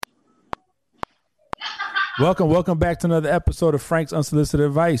Welcome back to another episode of Frank's Unsolicited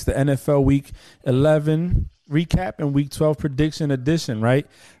Advice, the NFL Week 11 recap and Week 12 prediction edition, right?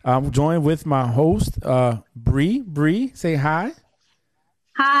 I'm joined with my host, Bree. Bree, say hi.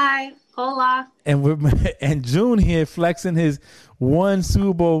 Hi. Hola. And June here flexing his one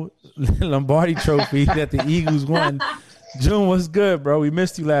Super Bowl Lombardi trophy that the Eagles won. June, what's good, bro? We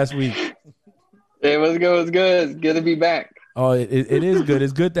missed you last week. Hey, what's good? What's good? It's good to be back. Oh, it is good.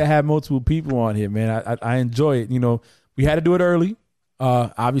 It's good to have multiple people on here, man. I enjoy it. You know, we had to do it early.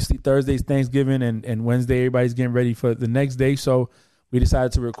 Obviously, Thursday's Thanksgiving and Wednesday, everybody's getting ready for the next day. So we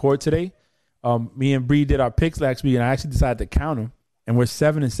decided to record today. Me and Bree did our picks last week, and I actually decided to count them. And we're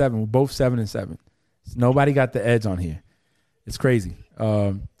 7-7. We're both 7-7. So nobody got the edge on here. It's crazy.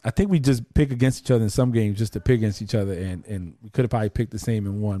 I think we just pick against each other in some games just to pick against each other, and we could have probably picked the same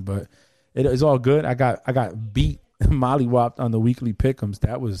in one, but it's all good. I got beat, mollywopped on the weekly pick'ems.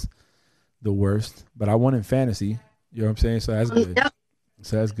 That was the worst, but I won in fantasy. You know what I'm saying? So that's good. Yep.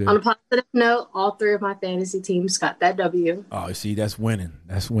 So that's good. On a positive note, all three of my fantasy teams got that W. Oh, see, that's winning.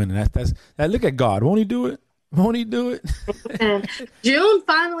 That's winning. That's look at God. Won't he do it? Won't he do it? And June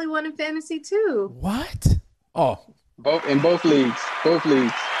finally won in fantasy too. What? Oh, Both leagues. We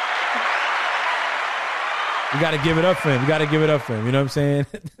got to give it up for him. You know what I'm saying?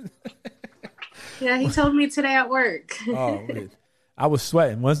 Yeah, he told me today at work. Oh, man. I was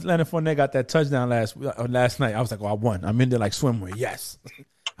sweating. Once Leonard Fournette got that touchdown last night, I was like, oh, I won. I'm in there like swimwear. Yes,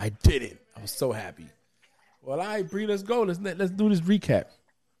 I did it. I was so happy. Well, all right, Bree, let's go. Let's do this recap.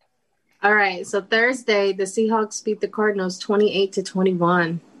 All right, so Thursday, the Seahawks beat the Cardinals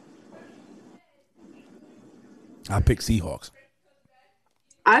 28-21. I picked Seahawks.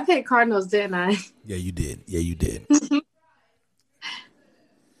 I picked Cardinals, didn't I? Yeah, you did.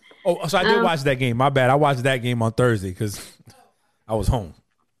 Oh, so I did watch that game. My bad. I watched that game on Thursday because I was home.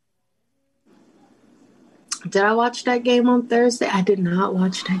 Did I watch that game on Thursday? I did not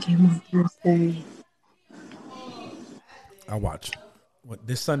watch that game on Thursday. I watch.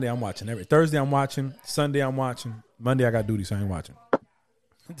 This Sunday I'm watching. Every Thursday I'm watching. Sunday I'm watching. Monday I got duty, so I ain't watching.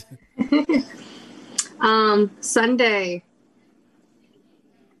 Sunday,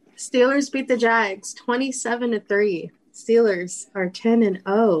 Steelers beat the Jags 27-3. Steelers are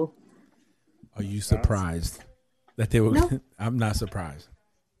 10-0. Are you surprised that they were? No. I'm not surprised.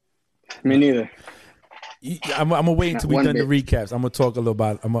 Me neither. I'm gonna wait until we're done the recaps. I'm gonna talk a little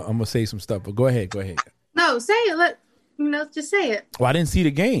about. I'm gonna say some stuff, but go ahead. No, say it. Just say it. Well, I didn't see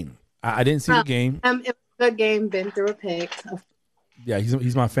the game. I didn't see the game. It was a good game. Been through a pick. Yeah,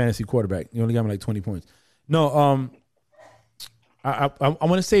 he's my fantasy quarterback. He only got me like 20 points. No, I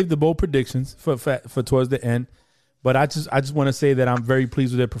want to save the bold predictions for towards the end, but I just want to say that I'm very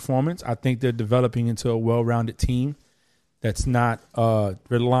pleased with their performance. I think they're developing into a well-rounded team that's not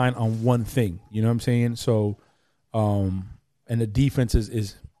relying on one thing. You know what I'm saying? So, and the defense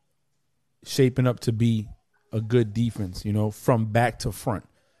is shaping up to be a good defense. You know, from back to front,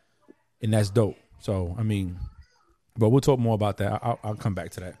 and that's dope. So, I mean, but we'll talk more about that. I'll come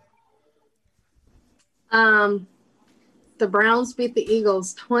back to that. The Browns beat the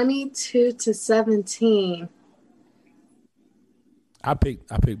Eagles 22-17. I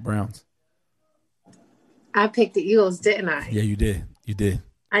picked Browns. I picked the Eagles, didn't I? Yeah, you did.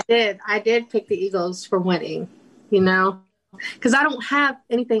 I did pick the Eagles for winning, you know, because I don't have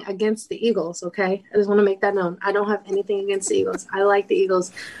anything against the Eagles, okay? I just want to make that known. I don't have anything against the Eagles. I like the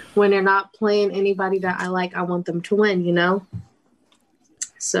Eagles. When they're not playing anybody that I like, I want them to win, you know?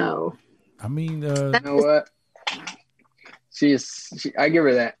 So. I mean, you know what? I give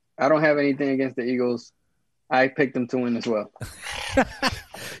her that. I don't have anything against the Eagles. I picked them to win as well.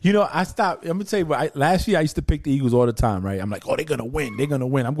 You know, I stopped. I'm gonna tell you what. Last year I used to pick the Eagles all the time, right? I'm like, oh, they're gonna win.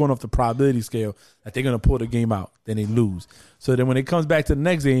 I'm going off the probability scale that they're gonna pull the game out. Then they lose. So then when it comes back to the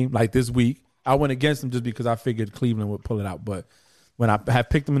next game, like this week, I went against them just because I figured Cleveland would pull it out. But when I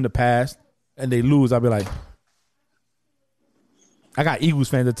have picked them in the past and they lose, I'll be like, I got Eagles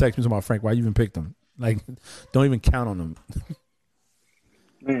fans that text me about Frank, why you even picked them? Like, don't even count on them.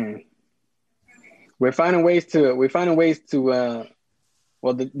 We're finding ways to.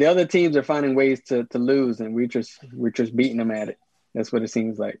 Well, the other teams are finding ways to lose, and we're just beating them at it. That's what it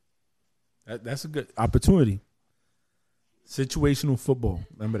seems like. That's a good opportunity. Situational football.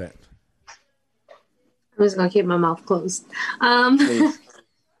 Remember that. I'm just gonna keep my mouth closed.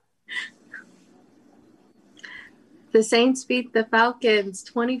 The Saints beat the Falcons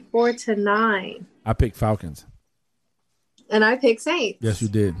 24-9. I picked Falcons. And I picked Saints. Yes, you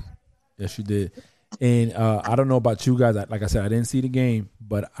did. And I don't know about you guys. Like I said, I didn't see the game,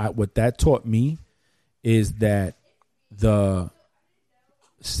 but what that taught me is that the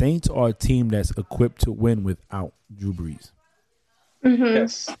Saints are a team that's equipped to win without Drew Brees. Mm-hmm.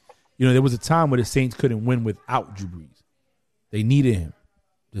 Yes. You know, there was a time where the Saints couldn't win without Drew Brees. They needed him.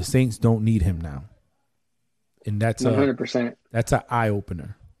 The Saints don't need him now. And that's 100%. That's an eye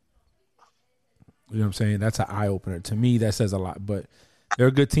opener. You know what I'm saying? That's an eye opener. To me, that says a lot. But they're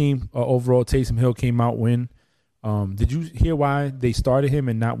a good team overall. Taysom Hill came out win. Did you hear why they started him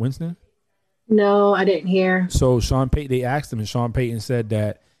and not Winston? No, I didn't hear. So Sean Payton, they asked him, and Sean Payton said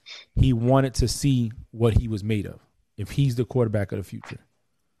that he wanted to see what he was made of, if he's the quarterback of the future.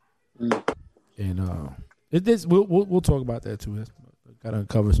 And we'll talk about that too. Got to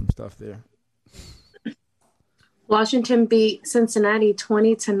uncover some stuff there. Washington beat Cincinnati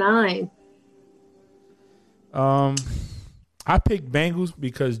 20-9. I picked Bengals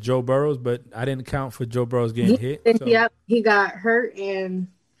because Joe Burrows, but I didn't count for Joe Burrows getting hit. So. Yep, he got hurt and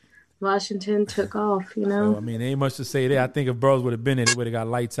Washington took off, you know. So, I mean, ain't much to say there. I think if Burrows would have been in, it would have got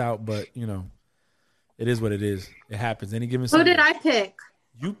lights out, but, you know, it is what it is. It happens. Any given Sunday. Who did I pick?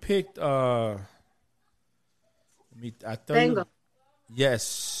 You picked Bengals.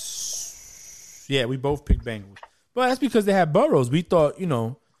 Yes. Yeah, we both picked Bengals. But that's because they had Burrows. We thought, you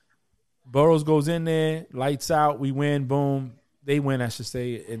know, Burrows goes in there, lights out, we win, boom. They win, I should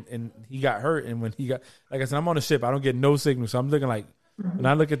say, and he got hurt. And when he got, like I said, I'm on the ship. I don't get no signal. So I'm looking like, when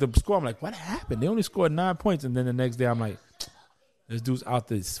I look at the score, I'm like, what happened? They only scored 9 points. And then the next day, I'm like, this dude's out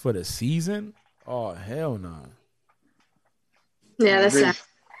for the season? Oh, hell no. Yeah, that's sad.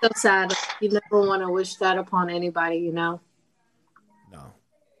 So sad. You never want to wish that upon anybody, you know? No.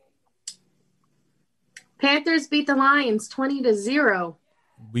 Panthers beat the Lions 20-0.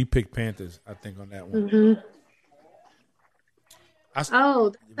 We picked Panthers, I think, on that one. Mm-hmm. That's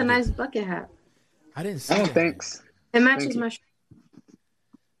a nice bucket hat. I didn't see Oh, that. thanks. It matches my shirt.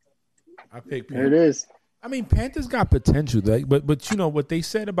 I picked There Panthers. it is. I mean, Panthers got potential, but you know what they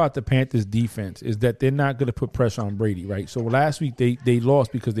said about the Panthers defense is that they're not going to put pressure on Brady, right? So last week they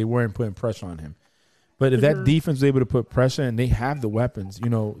lost because they weren't putting pressure on him. But if that defense is able to put pressure and they have the weapons, you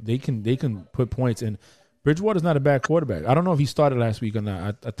know, they can put points. And Bridgewater's not a bad quarterback. I don't know if he started last week or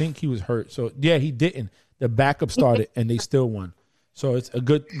not. I think he was hurt. So yeah, he didn't. The backup started and they still won. So it's a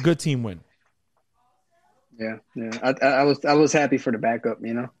good team win. Yeah. I was happy for the backup,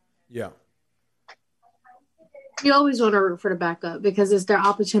 you know. Yeah. You always want to root for the backup because it's their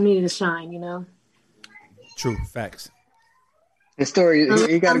opportunity to shine, you know? True. Facts. His story,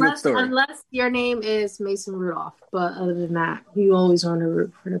 he got a good story. Unless your name is Mason Rudolph. But other than that, you always want to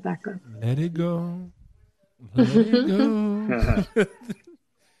root for the backup. Let it go. Let it go.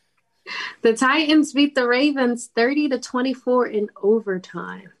 The Titans beat the Ravens 30-24 in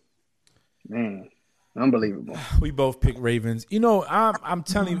overtime. Man, unbelievable. We both picked Ravens. You know, I'm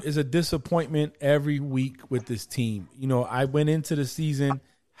telling you, it's a disappointment every week with this team. You know, I went into the season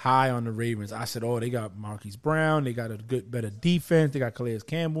high on the Ravens. I said, they got Marquise Brown. They got a better defense. They got Calais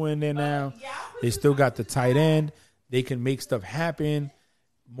Campbell in there now. They still got the tight end. They can make stuff happen.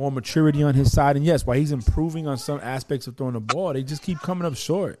 More maturity on his side. And yes, while he's improving on some aspects of throwing the ball, they just keep coming up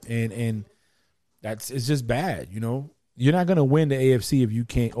short. And it's just bad, you know. You're not gonna win the AFC if you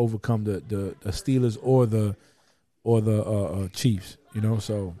can't overcome the Steelers or the Chiefs, you know.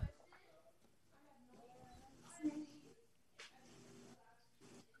 So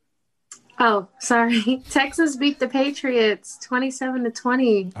sorry. Texas beat the Patriots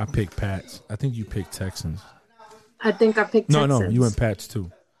 27-20. I picked Pats. I think you picked Texans. I think I picked Texans. No, you went Pats too.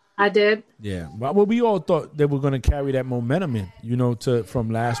 I did. Yeah, well, we all thought they were going to carry that momentum in, you know, from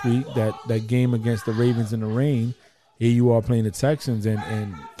last week, that game against the Ravens in the rain. Here you are playing the Texans,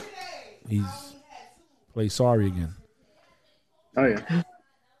 and he's played sorry again. Oh, yeah.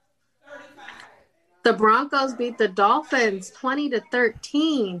 The Broncos beat the Dolphins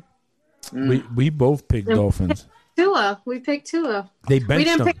 20-13. We both picked Dolphins. We picked Tua. They benched We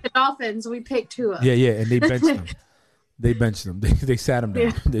didn't them. pick the Dolphins. We picked Tua. Yeah, and they benched them. They benched them. They sat him down.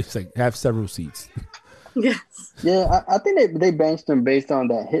 Yeah. They like have several seats. Yes. Yeah, I think they benched him based on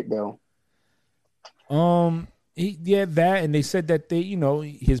that hit, though. That, and they said that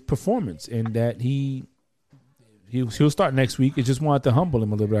his performance and that he'll start next week. It just wanted to humble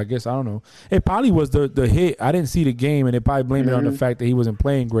him a little bit, I guess. I don't know. It probably was the hit. I didn't see the game, and they probably blame it on the fact that he wasn't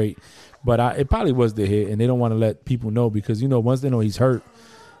playing great. But it probably was the hit, and they don't want to let people know because, once they know he's hurt,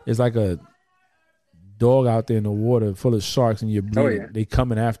 it's like a dog out there in the water full of sharks and you're bleeding. Oh, yeah. They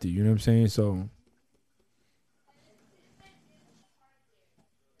coming after you. You know what I'm saying? So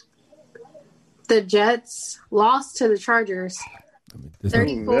The Jets lost to the Chargers. This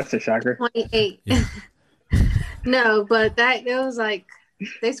 34 That's a shocker. 28. Yeah. No, but it was like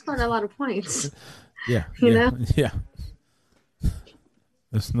they scored a lot of points. yeah, You know? yeah.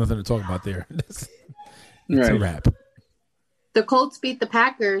 There's nothing to talk about there. It's Right. a wrap. The Colts beat the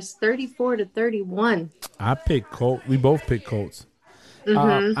Packers 34-31. I picked Colts. We both picked Colts.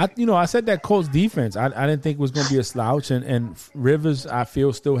 I said that Colts defense. I didn't think was going to be a slouch, and Rivers I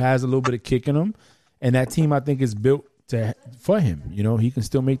feel still has a little bit of kick in him, and that team I think is built for him. He can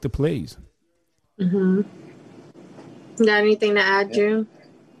still make the plays. Got anything to add, June?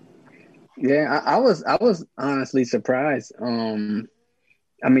 Yeah, I was honestly surprised.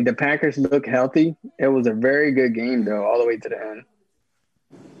 I mean, the Packers look healthy. It was a very good game, though, all the way to the end.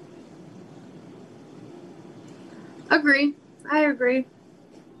 I agree.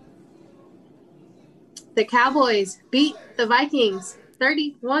 The Cowboys beat the Vikings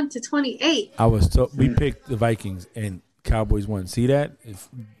 31-28. We picked the Vikings and Cowboys won. See that? If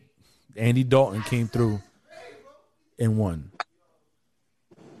Andy Dalton came through and won.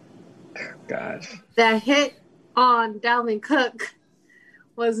 Gosh. That hit on Dalvin Cook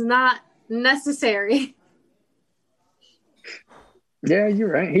was not necessary. Yeah, you're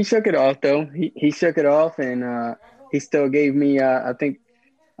right. He shook it off, though. He shook it off, and he still gave me, I think,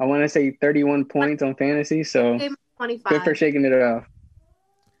 I want to say 31 points on fantasy. So 25. good for shaking it off.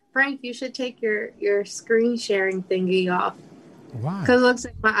 Frank, you should take your screen sharing thingy off. Why? Because it looks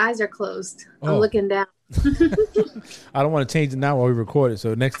like my eyes are closed. I'm looking down. I don't want to change it now while we record it.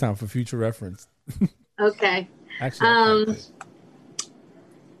 So next time for future reference. Okay. Actually,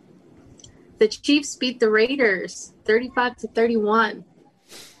 the Chiefs beat the Raiders 35-31.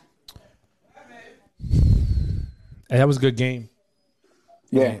 And that was a good game.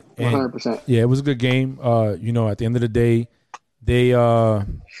 Yeah, 100%. Yeah, it was a good game. At the end of the day, they I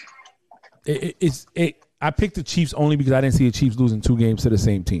picked the Chiefs only because I didn't see the Chiefs losing 2 games to the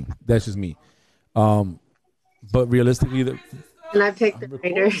same team. That's just me. But realistically, and I picked the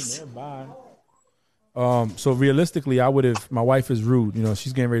Raiders. So realistically, I would have. My wife is rude.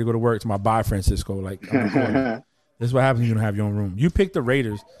 She's getting ready to go to work. To my bye, Francisco. Like, this is what happens when you don't have your own room. You pick the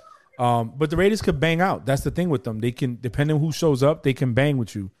Raiders, but the Raiders could bang out. That's the thing with them. They can, depending on who shows up, they can bang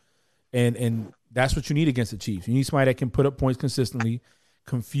with you, and that's what you need against the Chiefs. You need somebody that can put up points consistently,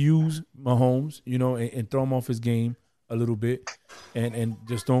 confuse Mahomes, and throw him off his game a little bit, and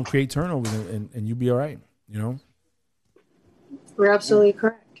just don't create turnovers, and you'll be all right. We're absolutely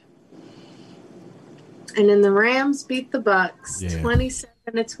correct. And then the Rams beat the Bucks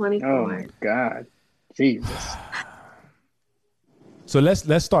 27-24. Oh my God, Jesus! So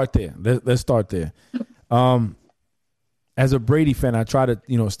let's start there. Let's start there. As a Brady fan, I try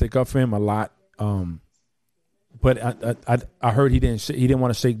to stick up for him a lot. But I heard he didn't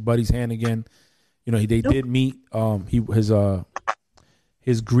want to shake Buddy's hand again. They did meet.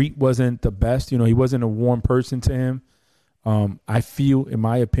 His greet wasn't the best. He wasn't a warm person to him. I feel, in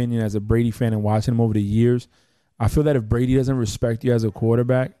my opinion, as a Brady fan and watching him over the years, I feel that if Brady doesn't respect you as a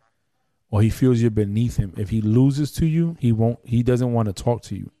quarterback, or he feels you're beneath him, if he loses to you, he doesn't want to talk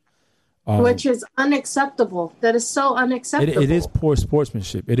to you. Which is unacceptable. That is so unacceptable. It is poor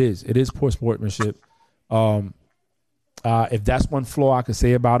sportsmanship. It is poor sportsmanship. If that's one flaw I could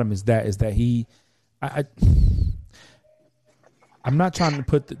say about him is that he, I'm not trying to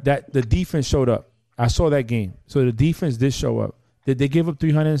put that the defense showed up. I saw that game. So the defense did show up. Did they give up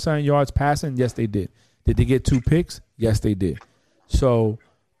 300 and something yards passing? Yes, they did. Did they get 2 picks? Yes, they did. So,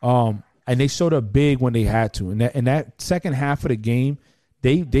 and they showed up big when they had to. In that second half of the game,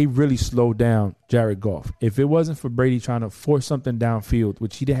 they really slowed down Jared Goff. If it wasn't for Brady trying to force something downfield,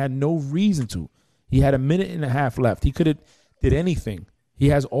 which he had no reason to, he had a minute and a half left. He could have did anything. He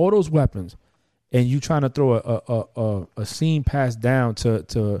has all those weapons, and you trying to throw a seam pass down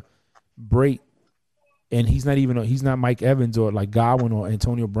to break. And he's not Mike Evans or like Godwin or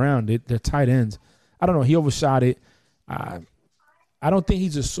Antonio Brown. They're tight ends. I don't know. He overshot it. I don't think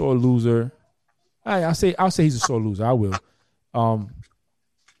he's a sore loser. I'll say he's a sore loser. I will.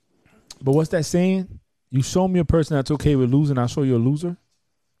 But what's that saying? You show me a person that's okay with losing, I'll show you a loser.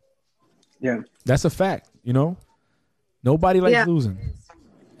 Yeah, that's a fact. Nobody likes losing.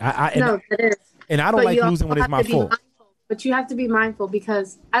 That is. And I don't like losing when it's my fault. But you have to be mindful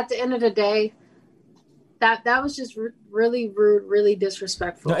because at the end of the day, that was just really rude, really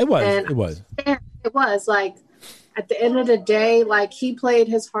disrespectful. No, it was. And it was like at the end of the day, like he played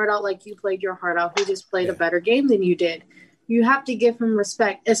his heart out, like you played your heart out. He just played a better game than you did. You have to give him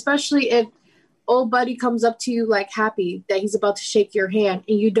respect, especially if old buddy comes up to you like happy that he's about to shake your hand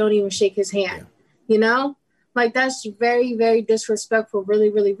and you don't even shake his hand. Like that's very, very disrespectful.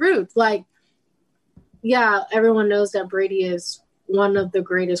 Really, really rude. Like, yeah, everyone knows that Brady is one of the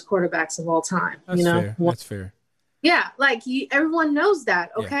greatest quarterbacks of all time. That's fair. That's fair. Yeah, like everyone knows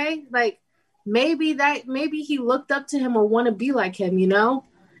that. Okay, like maybe he looked up to him or want to be like him, you know,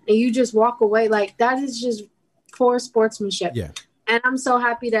 and you just walk away. Like, that is just poor sportsmanship. Yeah. And I'm so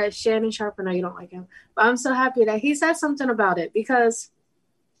happy that Shannon Sharpe, I know you don't like him, but I'm so happy that he said something about it, because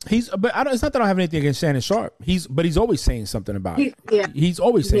it's not that I don't have anything against Shannon Sharpe. He's always saying something about it. Yeah. He's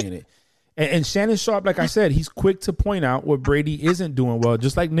always saying it. And Shannon Sharpe, like I said, he's quick to point out what Brady isn't doing well,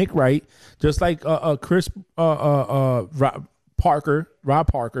 just like Nick Wright, just like Rob Parker,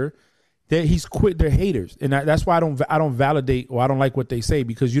 that he's quick. They're haters, and that's why I don't validate, or I don't like what they say,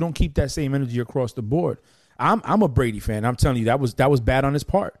 because you don't keep that same energy across the board. I'm a Brady fan. I'm telling you, that was bad on his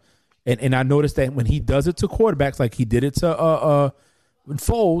part, and I noticed that when he does it to quarterbacks, like he did it to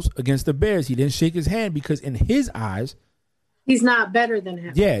Foles against the Bears, he didn't shake his hand, because in his eyes, he's not better than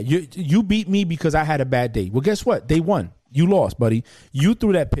him. Yeah, you beat me because I had a bad day. Well, guess what? They won. You lost, buddy. You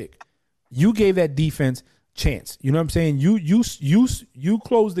threw that pick. You gave that defense chance. You know what I'm saying? You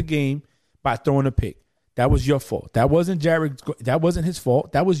closed the game by throwing a pick. That was your fault. That wasn't Jared. That wasn't his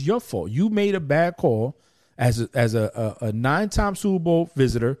fault. That was your fault. You made a bad call as a 9-time Super Bowl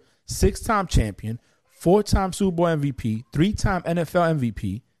visitor, 6-time champion, 4-time Super Bowl MVP, 3-time NFL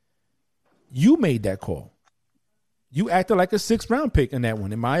MVP. You made that call. You acted like a 6th-round pick in that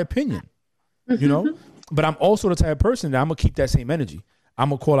one, in my opinion. You know? But I'm also the type of person that I'm going to keep that same energy. I'm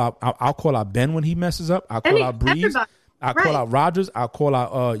going to call out, I'll call out Ben when he messes up. I'll call out Breeze. I'll call out Rodgers. I'll call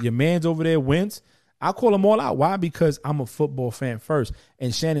out your man's over there, Wentz. I'll call them all out. Why? Because I'm a football fan first.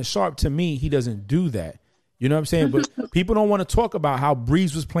 And Shannon Sharpe, to me, he doesn't do that. You know what I'm saying? But people don't want to talk about how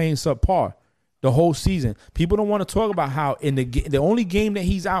Breeze was playing subpar the whole season. People don't want to talk about how in the only game that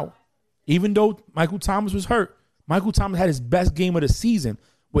he's out, even though Michael Thomas was hurt, Michael Thomas had his best game of the season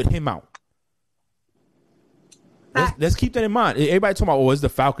with him out. Let's keep that in mind. Everybody talking about, it's the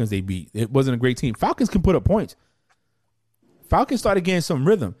Falcons they beat. It wasn't a great team. Falcons can put up points. Falcons started getting some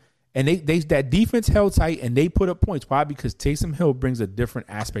rhythm. And they that defense held tight, and they put up points. Why? Because Taysom Hill brings a different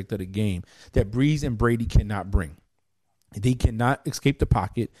aspect of the game that Breeze and Brady cannot bring. They cannot escape the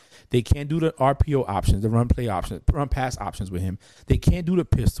pocket. They can't do the RPO options, the run play options, run pass options with him. They can't do the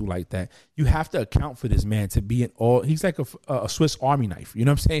pistol like that. You have to account for this man to be in all. He's like a Swiss Army knife. You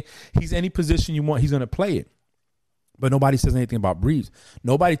know what I'm saying? He's any position you want, he's going to play it. But nobody says anything about Breeze.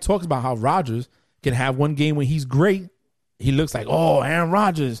 Nobody talks about how Rodgers can have one game when he's great. He looks like, Aaron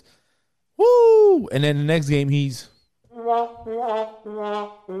Rodgers. Woo! And then the next game he's. But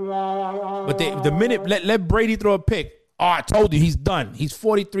the minute let Brady throw a pick. I told you he's done. He's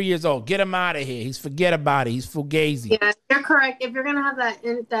 43 years old. Get him out of here. He's forget about it. He's fugazi. Yeah, you're correct. If you're gonna have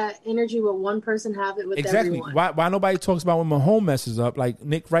that energy with one person, have it with everyone. Why nobody talks about when Mahomes messes up? Like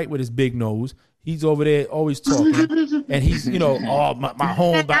Nick Wright with his big nose. He's over there always talking, and he's my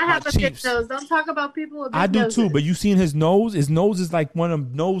home about my Chiefs. Nose. Don't talk about people with big I do noses. too, but you seen his nose? His nose is like one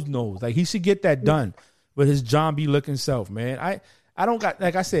of them nose. Like he should get that done with his John B. looking self, man. I don't got,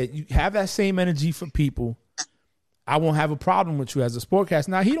 like I said, you have that same energy for people. I won't have a problem with you as a sportcast.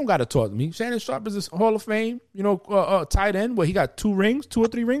 Now he don't got to talk to me. Shannon Sharpe is a Hall of Fame, tight end where he got 2 or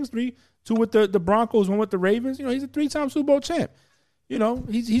 3 rings, 2 with the Broncos, 1 with the Ravens. He's a 3-time Super Bowl champ.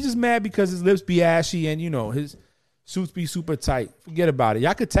 He's just mad because his lips be ashy and, his suits be super tight. Forget about it.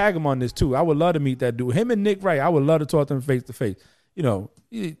 Y'all could tag him on this, too. I would love to meet that dude. Him and Nick Wright, I would love to talk to him face to face.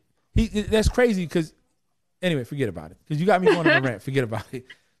 That's crazy because, anyway, forget about it. Because you got me going on a rant. Forget about it.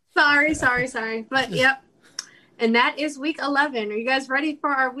 Sorry. But, yep. And that is week 11. Are you guys ready for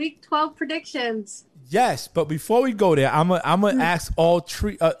our week 12 predictions? Yes, but before we go there, I'm gonna ask all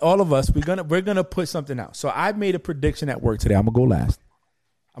of us. We're gonna put something out. So I made a prediction at work today. I'm gonna go last.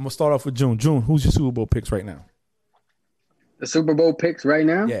 I'm gonna start off with June. June, who's your Super Bowl picks right now? The Super Bowl picks right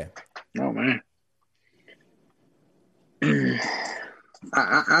now? Yeah. Oh man.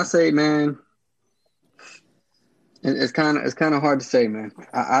 I say, man. It's kind of hard to say, man.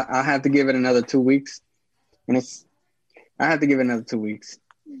 I have to give it another 2 weeks, and I have to give it another 2 weeks.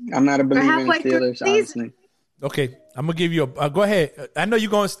 I'm not a believer in Steelers, honestly. Okay, I'm gonna give you go ahead. I know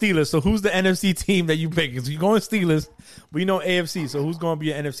you're going Steelers. So who's the NFC team that you pick? So you're going Steelers. We know AFC. So who's going to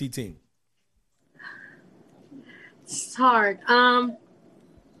be an NFC team? It's hard.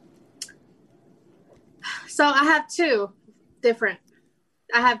 So I have 2 different.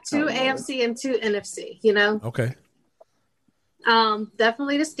 I have 2 AFC and 2 NFC. Okay.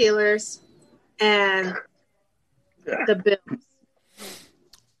 Definitely the Steelers and the Bills.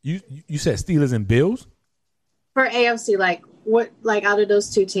 You said Steelers and Bills? For AFC, like out of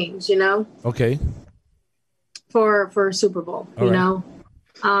those 2 teams, Okay. For Super Bowl, All right. know.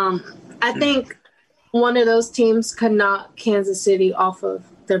 I think one of those teams could knock Kansas City off of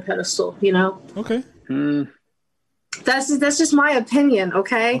their pedestal, Okay. That's just my opinion,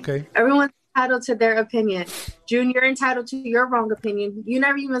 okay? Okay. Everyone's entitled to their opinion. June, you're entitled to your wrong opinion. You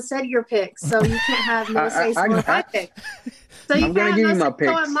never even said your picks, so you can't have no say so in my picks. So you can't have no say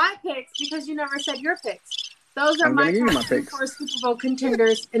so in my picks because you never said your picks. Those are my top two for Super Bowl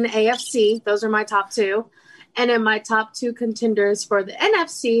contenders in the AFC. Those are my top two. And then my top two contenders for the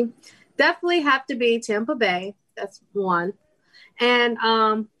NFC definitely have to be Tampa Bay. That's one. And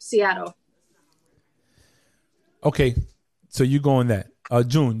Seattle. Okay. So you going that.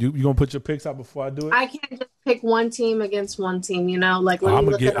 June, you going to put your picks out before I do it? I can't just pick one team against one team, you know? Like, I'm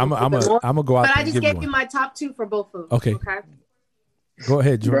going to go out but I just gave you my top two for both of them. Okay. Go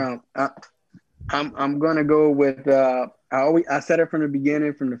ahead, June. Bro, I'm going to go with I said it from the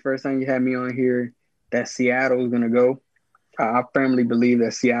beginning, from the first time you had me on here, that Seattle is going to go. I firmly believe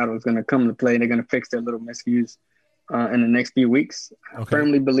that Seattle is going to come to play. They're going to fix their little miscues in the next few weeks. I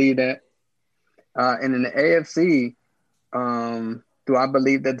firmly believe that. And in the AFC, do I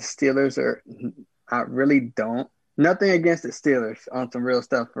believe that the Steelers are – I really don't. Nothing against the Steelers on some real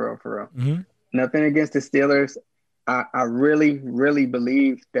stuff, for real. Mm-hmm. Nothing against the Steelers. I really, really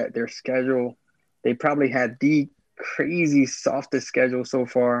believe that their schedule – they probably had the crazy softest schedule so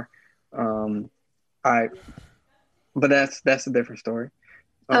far. But that's a different story.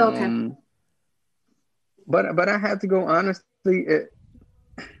 Okay. But I have to go honestly.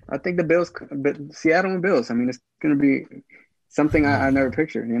 I think the Bills, Seattle and Bills. I mean, it's going to be something I never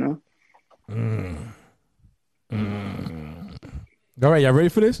pictured. You know. All right, y'all ready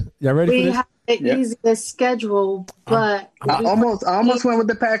for this? Y'all ready for this? We have the easiest schedule, but I almost went with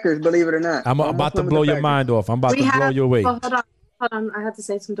the Packers. Believe it or not, I'm about to blow your mind off. I'm about to blow your way. Hold on. I have to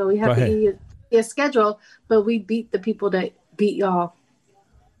say something. We have the easiest schedule, but we beat the people that beat y'all.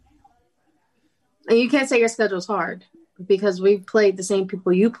 And you can't say your schedule's hard because we played the same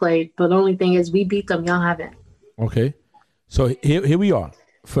people you played. But the only thing is, we beat them. Y'all haven't. Okay, so here we are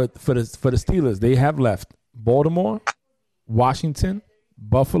for the Steelers. They have left Baltimore, Washington,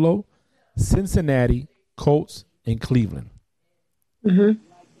 Buffalo, Cincinnati, Colts, and Cleveland. Mm-hmm.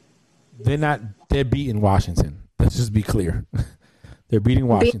 They're beating Washington. Let's just be clear. They're beating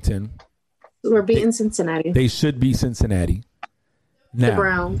Washington. We're beating Cincinnati. They should beat Cincinnati. Now, the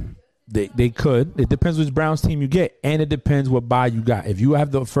Browns. They could. It depends which Browns team you get, and it depends what bye you got. If you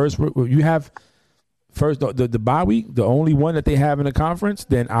have the bye week, the only one that they have in the conference,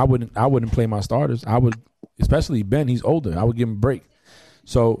 then I wouldn't play my starters. I would, especially Ben. He's older. I would give him a break.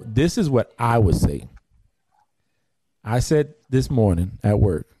 So this is what I would say. I said this morning at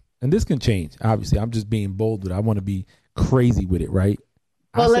work, and this can change. Obviously, I'm just being bold with it. I want to be crazy with it, right?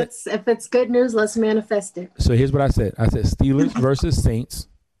 Well, if it's good news, let's manifest it. So here's what I said. I said Steelers versus Saints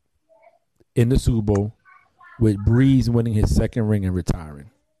in the Super Bowl, with Breeze winning his second ring and retiring.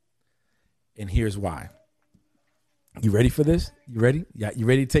 And here's why. You ready for this? You ready? Yeah, you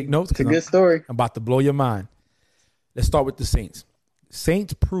ready to take notes? It's a good story. I'm about to blow your mind. Let's start with the Saints.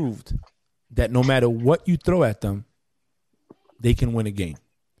 Saints proved that no matter what you throw at them, they can win a game.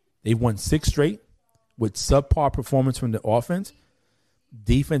 They've won 6 straight with subpar performance from the offense.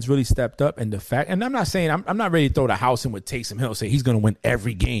 Defense really stepped up, and I'm not saying I'm not ready to throw the house in with Taysom Hill, say he's going to win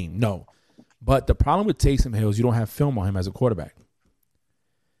every game. No, but the problem with Taysom Hill is you don't have film on him as a quarterback.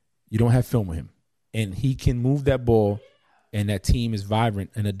 You don't have film with him, and he can move that ball, and that team is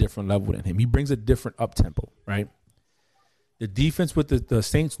vibrant in a different level than him. He brings a different up tempo, right? The defense with the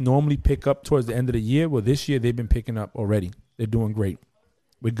Saints normally pick up towards the end of the year. Well, this year they've been picking up already. They're doing great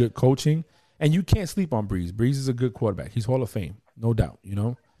with good coaching. And you can't sleep on Breeze. Breeze is a good quarterback. He's Hall of Fame, no doubt, you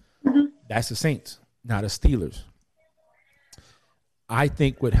know. Mm-hmm. That's the Saints, not the Steelers. I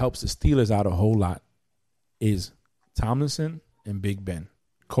think what helps the Steelers out a whole lot is Tomlinson and Big Ben,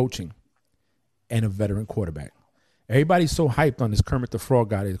 coaching, and a veteran quarterback. Everybody's so hyped on this Kermit the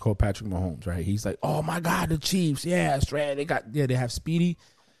Frog guy they call Patrick Mahomes, right? He's like, oh, my God, the Chiefs. Yeah, that's right. They have speedy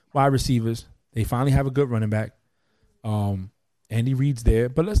wide receivers. They finally have a good running back. Andy Reid's there.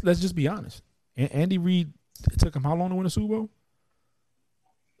 But let's just be honest. Andy Reid, it took him how long to win a Super Bowl?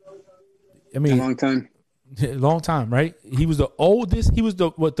 I mean, a long time. Long time, right? He was the oldest. He was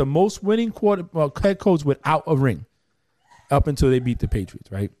the most winning head coach without a ring up until they beat the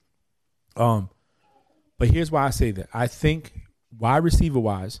Patriots, right? But here's why I say that. I think wide receiver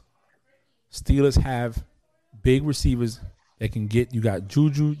wise, Steelers have big receivers that can get. You got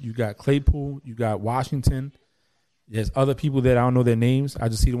Juju, you got Claypool, you got Washington. There's other people that I don't know their names. I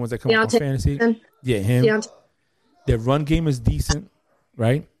just see the ones that come up on fantasy. Yeah, him. Their run game is decent,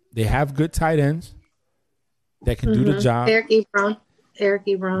 right? They have good tight ends that can do the job. Eric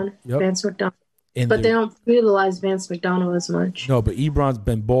Ebron, yep. Vance McDonald. But they don't utilize Vance McDonald as much. No, but Ebron's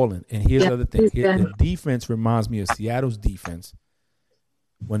been balling. And here's the other thing. The defense reminds me of Seattle's defense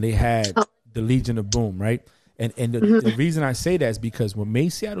when they had the Legion of Boom, right? And the reason I say that is because what made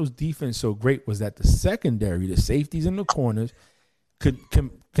Seattle's defense so great was that the secondary, the safeties in the corners,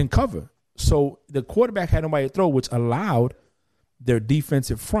 can cover. So the quarterback had nobody to throw, which allowed their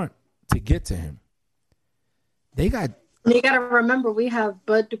defensive front to get to him. You got to remember, we have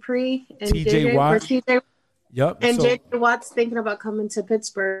Bud Dupree and TJ Watt. Yep. And J.J. Watt's thinking about coming to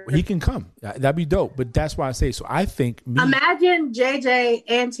Pittsburgh. He can come. That'd be dope. But that's why I say, so I think imagine J.J.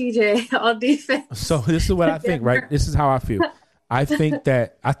 and T.J. on defense. So this is what I think, right? This is how I feel. I think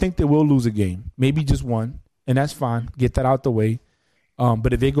that we'll lose a game, maybe just one, and that's fine. Get that out the way.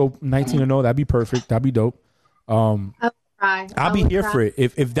 But if they go 19-0, that'd be perfect. That'd be dope. I'll be here for it.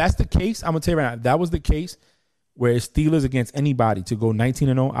 If that's the case, I'm gonna tell you right now, if that was the case, where it's Steelers against anybody to go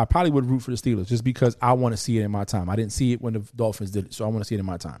 19-0, I probably would root for the Steelers just because I want to see it in my time. I didn't see it when the Dolphins did it, so I want to see it in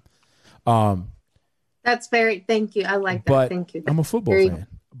my time. That's very, thank you. I like that. Thank you. I'm a football fan.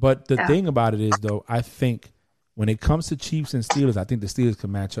 But the thing about it is, though, I think when it comes to Chiefs and Steelers, I think the Steelers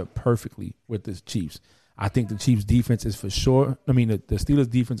can match up perfectly with the Chiefs. I think the Chiefs' defense is for sure. I mean, the Steelers'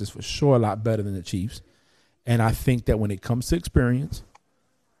 defense is for sure a lot better than the Chiefs. And I think that when it comes to experience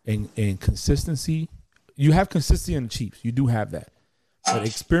and consistency, you have consistency in the Chiefs. You do have that. But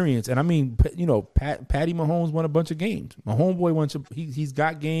experience, and I mean, you know, Patty Mahomes won a bunch of games. My homeboy won. He's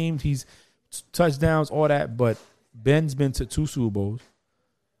got games. He's touchdowns, all that. But Ben's been to 2 Super Bowls.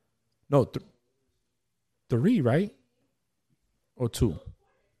 No, 3, right? Or 2.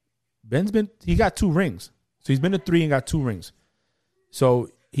 He got 2 rings. So he's been to 3 and got 2 rings. So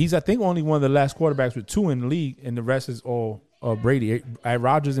he's, I think, only one of the last quarterbacks with 2 in the league, and the rest is all Brady.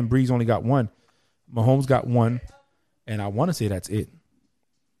 Rodgers and Breeze only got 1. Mahomes got 1, and I want to say that's it.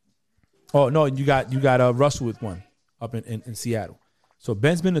 Oh no, you got Russell with 1 up in Seattle. So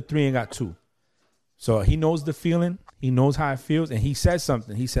Ben's been to 3 and got 2. So he knows the feeling. He knows how it feels, and he said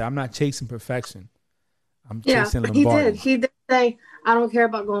something. He said, "I'm not chasing perfection. I'm chasing Lombardi." He did say, "I don't care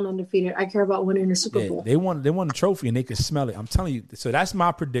about going undefeated. I care about winning the Super Bowl." They won a trophy, and they could smell it. I'm telling you. So that's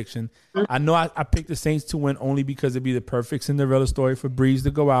my prediction. Mm-hmm. I know I picked the Saints to win only because it'd be the perfect Cinderella story for Breeze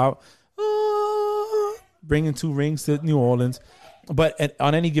to go out. Bringing 2 rings to New Orleans, but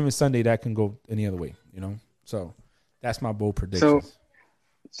on any given Sunday that can go any other way, you know. So that's my bold prediction.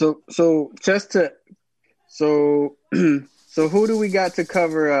 So who do we got to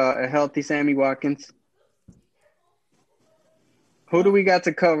cover a healthy Sammy Watkins? Who do we got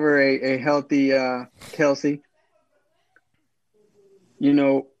to cover a healthy Kelsey? You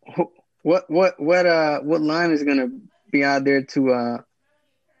know, what line is gonna be out there to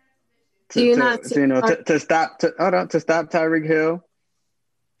stop Tyreek Hill?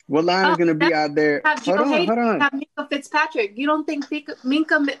 What line is going to be out there? Hold on. Have Minkah Fitzpatrick. You don't think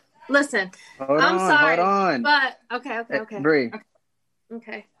Minkah? Listen, I'm sorry, hold on. But okay. Bree.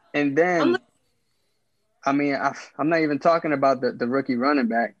 Okay. And then, I mean, I'm not even talking about the rookie running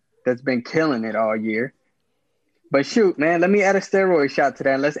back that's been killing it all year. But shoot, man, let me add a steroid shot to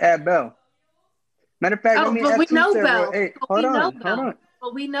that. Let's add Bell. Matter of fact, let me add 2 steroids. Bell. Hey, hold on.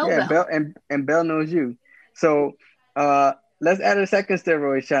 But we know Bell and Bell knows you. So let's add a second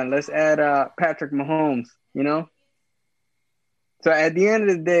steroid shot. Let's add Patrick Mahomes, you know? So at the end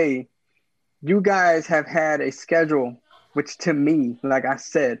of the day, you guys have had a schedule, which to me, like I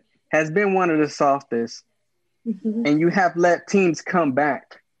said, has been one of the softest. Mm-hmm. And you have let teams come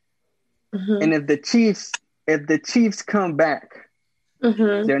back. Mm-hmm. And if the Chiefs come back,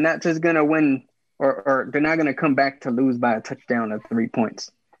 mm-hmm. they're not just going to win or they're not going to come back to lose by a touchdown of 3 points.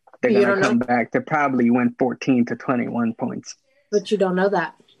 They're going to come back to probably win 14 to 21 points. But you don't know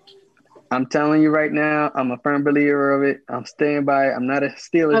that. I'm telling you right now, I'm a firm believer of it. I'm staying by it. I'm not a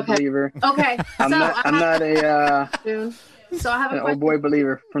Steelers believer. Okay. I'm not a an old boy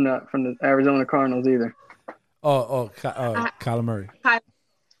believer from the Arizona Cardinals either. Kyler Murray.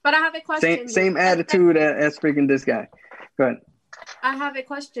 But I have a question. Same attitude as freaking this guy. Go ahead. I have a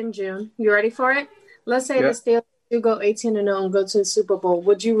question, June. You ready for it? Let's say the Steelers do go 18-0 and go to the Super Bowl.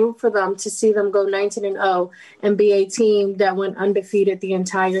 Would you root for them to see them go 19-0 and be a team that went undefeated the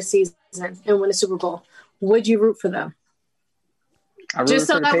entire season and win a Super Bowl? Would you root for them? I root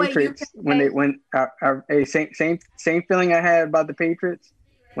for the Patriots when they went. Same feeling I had about the Patriots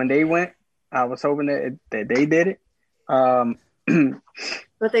when they went. I was hoping that they did it. But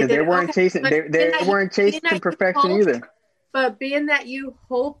they weren't chasing. They weren't chasing perfection either. But being that you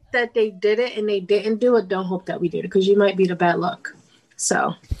hope that they did it and they didn't do it, don't hope that we did it because you might be the bad luck.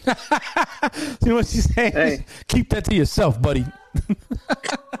 So, you know what she's saying? Hey. Keep that to yourself, buddy.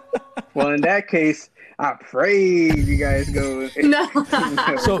 Well, in that case, I pray you guys go. No.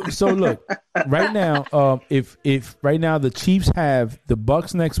 So look, right now, if right now the Chiefs have the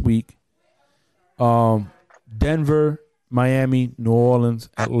Bucks next week, Denver, Miami, New Orleans,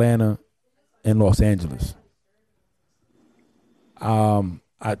 Atlanta, and Los Angeles.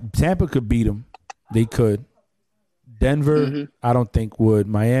 Tampa could beat them. They could. Denver, I don't think would.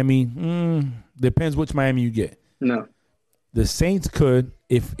 Miami, depends which Miami you get. No. The Saints could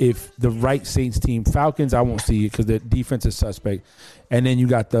if the right Saints team. Falcons, I won't see it because the defense is suspect. And then you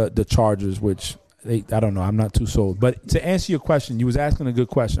got the Chargers, which I don't know. I'm not too sold. But to answer your question, you was asking a good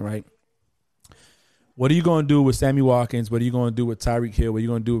question, right? What are you going to do with Sammy Watkins? What are you going to do with Tyreek Hill? What are you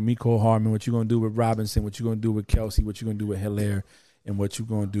going to do with Mecole Hardman? What you going to do with Robinson? What you going to do with Kelsey? What you going to do with Hilaire? And what you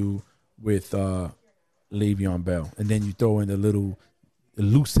going to do with Le'Veon Bell? And then you throw in the little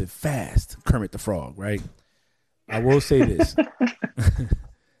elusive, fast Kermit the Frog, right? I will say this.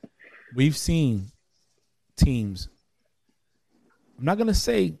 We've seen teams, I'm not going to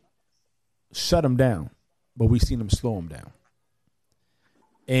say shut them down, but we've seen them slow them down.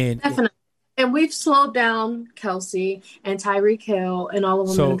 And definitely. And we've slowed down Kelsey and Tyreek Hill and all of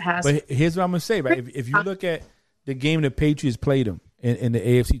them in the past. But here's what I'm going to say, right? If you look at the game the Patriots played them in the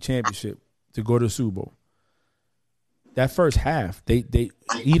AFC Championship to go to the Super Bowl, that first half, he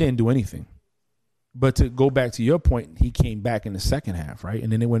didn't do anything. But to go back to your point, he came back in the second half, right?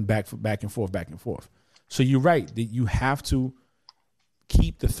 And then it went back and forth. So you're right that you have to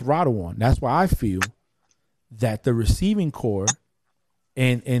keep the throttle on. That's why I feel that the receiving core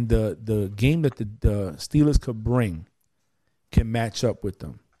and the game that the Steelers could bring can match up with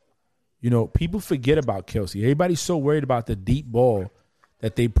them. You know, people forget about Kelsey. Everybody's so worried about the deep ball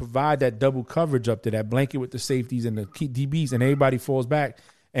that they provide that double coverage up to that blanket with the safeties and the DBs, and everybody falls back,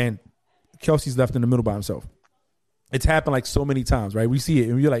 and Kelsey's left in the middle by himself. It's happened like so many times, right? We see it,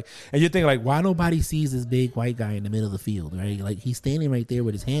 and you're thinking like, why nobody sees this big white guy in the middle of the field, right? Like he's standing right there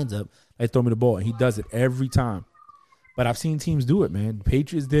with his hands up, like throw me the ball, and he does it every time. But I've seen teams do it, man.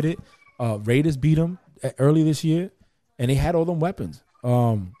 Patriots did it. Raiders beat them early this year, and they had all them weapons.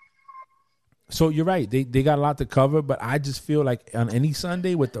 So you're right. They got a lot to cover, but I just feel like on any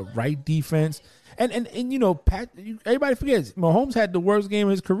Sunday with the right defense, and you know, everybody forgets Mahomes had the worst game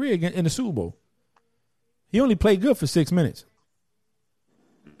of his career in the Super Bowl. He only played good for 6 minutes.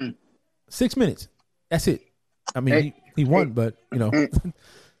 6 minutes. That's it. I mean, he won, but you know.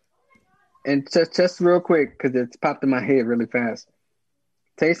 And just real quick, because it's popped in my head really fast.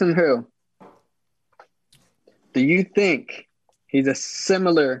 Taysom Hill, do you think he's a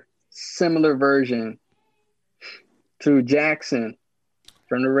similar version to Jackson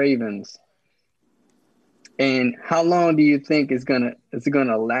from the Ravens? And how long do you think it's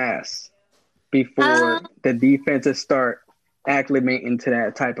gonna last before the defenses start acclimating to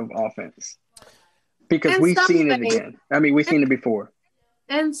that type of offense? Because we've seen it again. I mean, we've seen it before.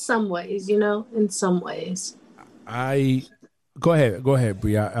 In some ways, you know, in some ways. Go ahead,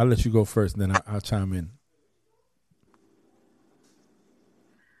 Bree. I'll let you go first, and then I'll chime in.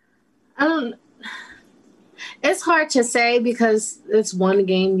 It's hard to say because it's one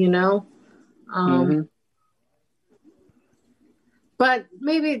game, you know. But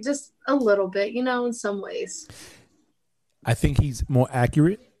maybe just a little bit, you know, in some ways. I think he's more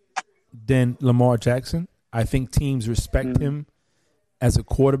accurate than Lamar Jackson. I think teams respect him as a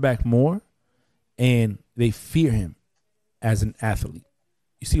quarterback more, and they fear him as an athlete.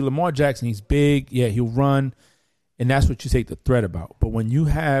 You see, Lamar Jackson, he's big. Yeah, he'll run, and that's what you take the threat about. But when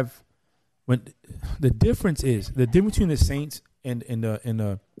the difference between the Saints and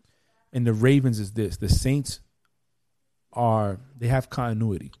the Ravens is this: the Saints they have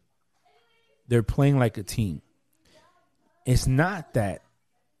continuity. They're playing like a team. It's not that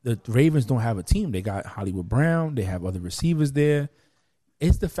the Ravens don't have a team. They got Hollywood Brown. They have other receivers there.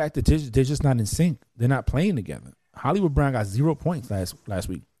 It's the fact that they're just not in sync. They're not playing together. Hollywood Brown got 0 points last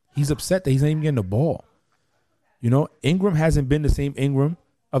week. He's upset that he's not even getting the ball. You know, Ingram hasn't been the same Ingram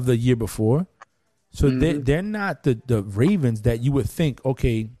of the year before. So they're not the Ravens that you would think,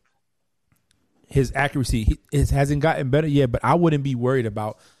 okay, his accuracy hasn't gotten better yet, but I wouldn't be worried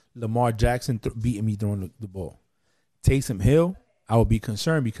about Lamar Jackson beating me throwing the ball. Taysom Hill, I would be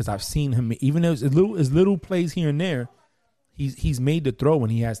concerned because I've seen him, even though as little plays here and there, he's made the throw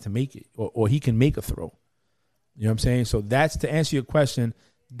when he has to make it, or he can make a throw. You know what I'm saying? So that's, to answer your question,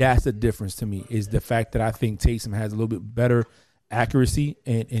 that's the difference to me, is the fact that I think Taysom has a little bit better accuracy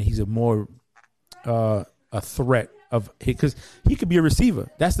and he's a more a threat of, because he could be a receiver.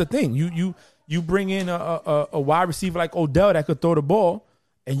 That's the thing. You bring in a wide receiver like Odell that could throw the ball,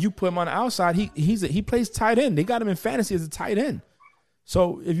 and you put him on the outside. He plays tight end. They got him in fantasy as a tight end.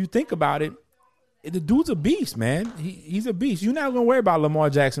 So if you think about it, the dude's a beast, man. He's a beast. You're not going to worry about Lamar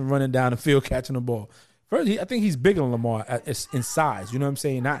Jackson running down the field catching the ball. First, I think he's bigger than Lamar in size. You know what I'm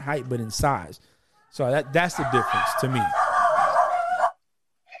saying? Not height, but in size. So that's the difference to me.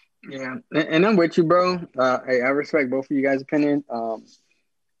 Yeah, and I'm with you, bro. Hey, I respect both of you guys' opinion.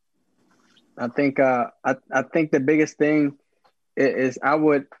 I think the biggest thing is I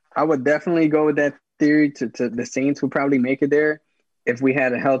would definitely go with that theory to the Saints would probably make it there if we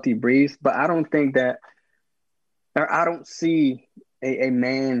had a healthy Breeze, but I don't think that, or I don't see a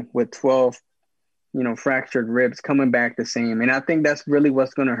man with 12, fractured ribs coming back the same, and I think that's really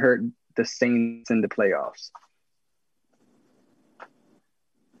what's going to hurt the Saints in the playoffs.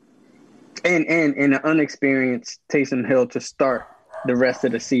 And an unexperienced Taysom Hill to start the rest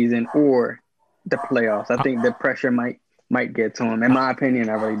of the season or the playoffs. I think the pressure might get to him. In my opinion,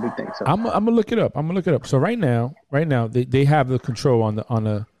 I really do think so. I'm gonna look it up. So right now, they have the control on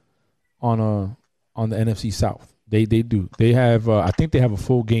the NFC South. They do. They have. I think they have a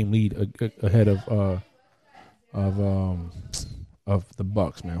full game lead ahead of the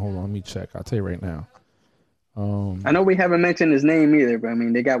Bucks. Man, hold on. Let me check. I'll tell you right now. I know we haven't mentioned his name either, but I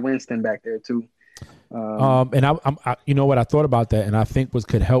mean they got Winston back there too. And I you know what, I thought about that, and I think what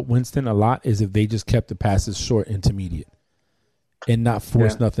could help Winston a lot is if they just kept the passes short, intermediate, and not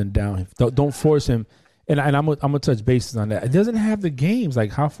force nothing down. Don't force him. And I'm gonna touch bases on that. It doesn't have the games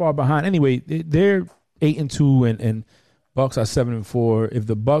like how far behind. Anyway, they're 8-2, and Bucks are 7-4. If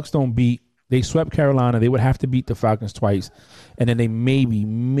the Bucks don't beat, they swept Carolina, they would have to beat the Falcons twice, and then they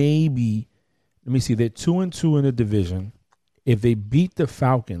maybe. Let me see. They're 2-2 in the division. If they beat the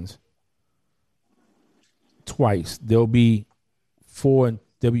Falcons twice, they'll be 4-2.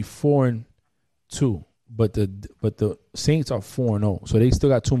 But the Saints are 4-0, so they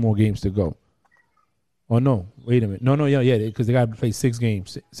still got 2 more games to go. Oh no! Wait a minute. No, yeah, because they got to play 6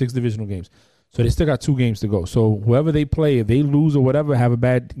 games, 6 divisional games. So they still got 2 games to go. So whoever they play, if they lose or whatever, have a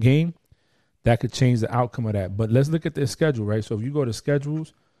bad game, that could change the outcome of that. But let's look at their schedule, right? So if you go to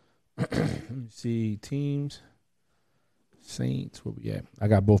schedules. Let me see teams. Saints, where we at? I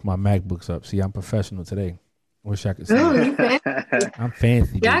got both my MacBooks up. See, I'm professional today. Wish I could say. Oh, you fancy. I'm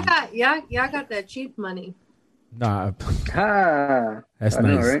fancy. Y'all got that cheap money. Nah, that's I nice.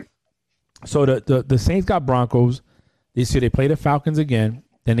 know, right? So the Saints got Broncos. This year they play the Falcons again.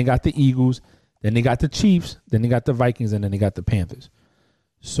 Then they got the Eagles. Then they got the Chiefs. Then they got the Vikings, and then they got the Panthers.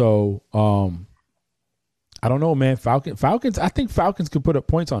 So I don't know, man. Falcons. I think Falcons could put up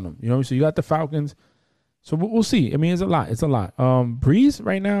points on them. You know, so you got the Falcons. So we'll see. I mean, it's a lot. Breeze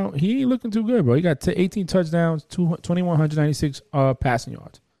right now, he ain't looking too good, bro. He got 18 touchdowns, 2,196 passing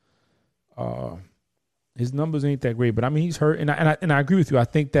yards. His numbers ain't that great, but I mean, he's hurt, and I agree with you. I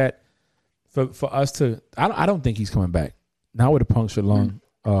think that for us to, I don't think he's coming back. Not with a punctured lung.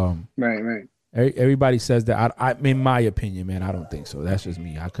 Right. Everybody says that. I, in my opinion, man, I don't think so. That's just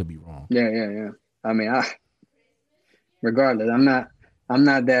me. I could be wrong. Yeah. I mean, regardless, I'm not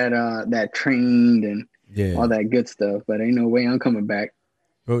that trained and all that good stuff, but ain't no way I'm coming back.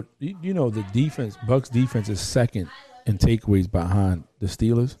 Bro, you know the defense, Bucks defense is second in takeaways behind the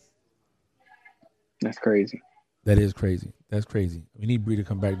Steelers. That's crazy. That is crazy. That's crazy. We need Bree to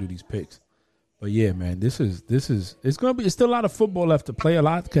come back and do these picks. But yeah, man, it's still a lot of football left to play. A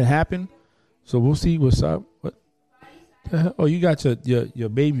lot could happen. So we'll see what's up. What the hell? Oh, you got your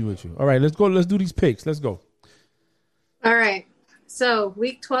baby with you. All right, let's go. Let's do these picks. Let's go. All right. So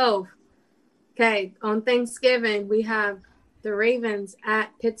week 12. Okay. On Thanksgiving, we have the Ravens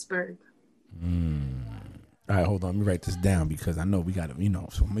at Pittsburgh. All right, hold on. Let me write this down because I know we got to,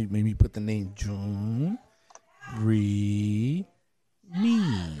 so maybe put the name June. Me.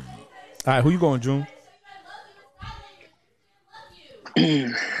 All right, who you going, June?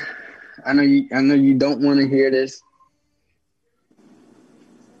 I know you don't want to hear this.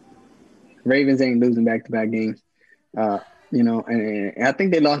 Ravens ain't losing back-to-back games. And I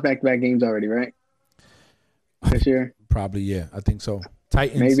think they lost back-to-back games already, right? This year? Probably, yeah. I think so.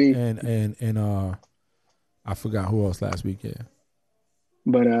 Titans maybe. And I forgot who else last week, yeah.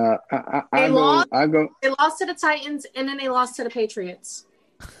 But I go. They lost to the Titans and then they lost to the Patriots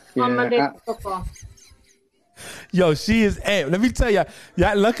on Monday Night Football. Yo, she is amped. Let me tell y'all.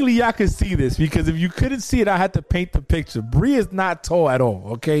 Luckily, y'all can see this because if you couldn't see it, I had to paint the picture. Bree is not tall at all,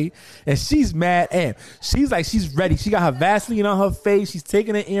 okay? And she's mad amped. She's ready. She got her Vaseline on her face. She's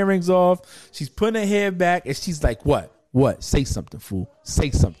taking her earrings off. She's putting her hair back, and she's like, "What? What? Say something, fool.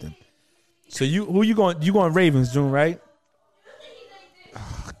 Say something." So who you going? You going Ravens, June, right?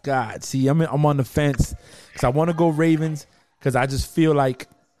 Oh, God, see, I'm on the fence because I want to go Ravens because I just feel like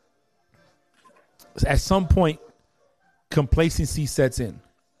at some point complacency sets in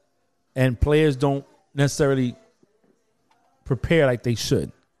and players don't necessarily prepare like they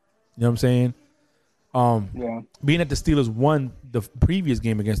should. You know what I'm saying? Being that the Steelers won the previous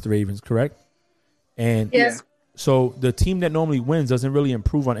game against the Ravens, correct? And Yes. so the team that normally wins doesn't really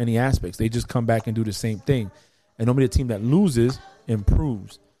improve on any aspects. They just come back and do the same thing. And normally the team that loses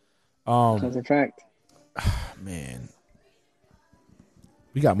improves. That's a fact. Man,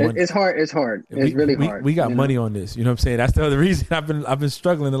 we got money. It's hard. It's hard. It's really hard. We got money on this. You know what I'm saying? That's the other reason I've been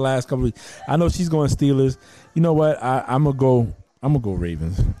struggling the last couple of weeks. I know she's going Steelers. You know what? I'm gonna go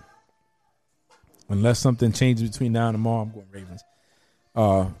Ravens. Unless something changes between now and tomorrow, I'm going Ravens.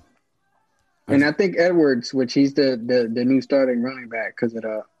 And I think Edwards, which he's the new starting running back because of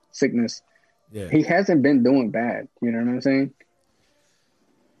the sickness, he hasn't been doing bad. You know what I'm saying?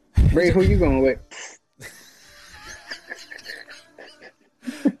 Ray, who you going with?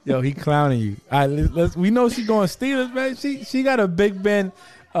 Yo, he clowning you. All right, we know she's going Steelers, man. She got a Big Ben.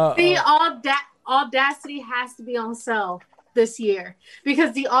 The audacity has to be on sale this year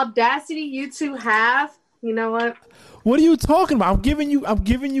because the audacity you two have. You know what? What are you talking about? I'm giving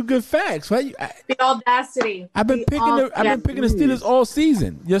you good facts. Right? The audacity. I've been picking the Steelers all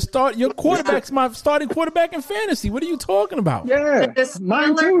season. Your quarterback's my starting quarterback in fantasy. What are you talking about? Yeah,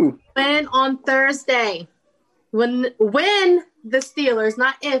 mine too. Win on Thursday. When the Steelers,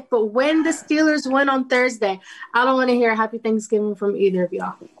 not if, but when the Steelers win on Thursday, I don't want to hear Happy Thanksgiving from either of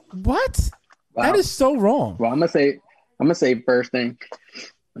y'all. What? Wow. That is so wrong. Well, I'm gonna say first thing.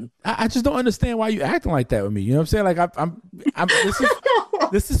 I just don't understand why you acting like that with me. You know what I'm saying? Like I'm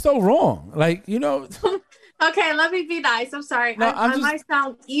this is so wrong. Like, you know. Okay, let me be nice. I'm sorry. No, I might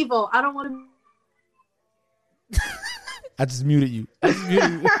sound evil. I don't want to. I just muted you. Go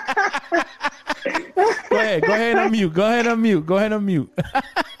ahead and unmute. Go ahead and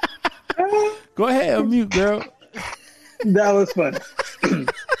unmute, girl. That was fun.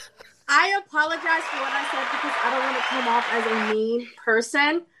 I apologize for what I said because I don't want to come off as a mean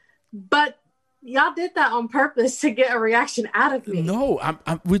person, but y'all did that on purpose to get a reaction out of me. No,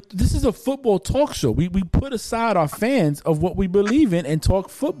 this is a football talk show. We put aside our fans of what we believe in and talk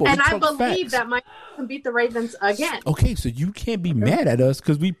football. And I believe facts. that my can beat the Ravens again. Okay, so you can't be mad at us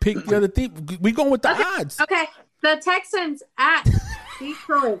because we picked the other thing. We going with the odds. Okay, the Texans at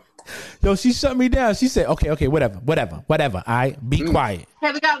Detroit. Yo, she shut me down. She said, "Okay, whatever. I be quiet."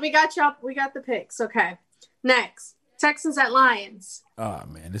 Hey, we got y'all. We got the picks. Okay, next Texans at Lions. Oh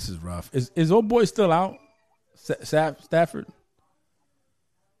man, this is rough. Is old boy still out? Stafford?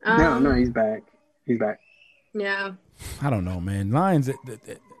 No, he's back. Yeah. I don't know, man. Lions.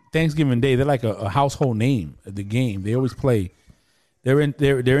 Thanksgiving Day, they're like a household name at the game. They always play. They're in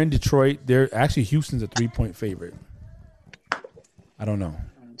Detroit. They're actually Houston's a 3-point favorite. I don't know.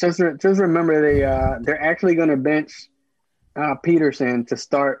 Just remember they're actually going to bench Peterson to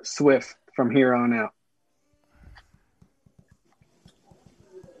start Swift from here on out.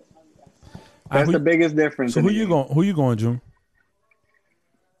 That's the biggest difference. So who you going, June?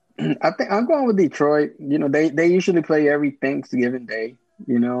 I think I'm going with Detroit. You know, they usually play every Thanksgiving Day,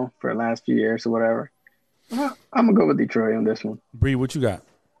 you know, for the last few years or whatever. I'm going to go with Detroit on this one. Bree, what you got?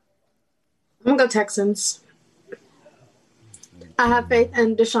 I'm going to go Texans. I have faith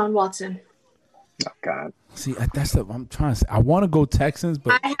in Deshaun Watson. Oh, God. See, that's what I'm trying to say. I want to go Texans,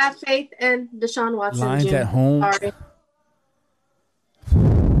 but I have faith in Deshaun Watson. Lions Jim. at home. Sorry.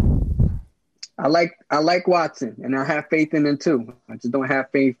 I like Watson, and I have faith in him too. I just don't have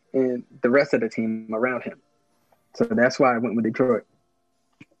faith in the rest of the team around him. So that's why I went with Detroit.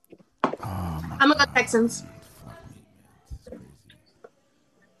 I'm gonna go Texans.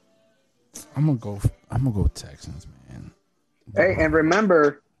 I'm gonna go Texans, man. Hey, and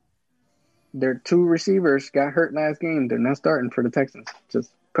remember, their 2 receivers got hurt last game. They're not starting for the Texans.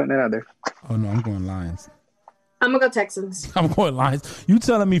 Just putting it out there. Oh no, I'm going Lions. I'm gonna go Texans. I'm going Lions. You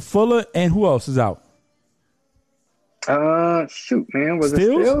telling me Fuller and who else is out? Shoot, man, was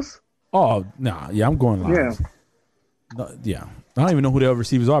Stills? it Stills? Oh nah, yeah, I'm going Lions. Yeah. No, yeah, I don't even know who the other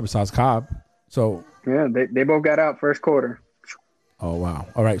receivers are besides Cobb. So yeah, they both got out first quarter. Oh wow!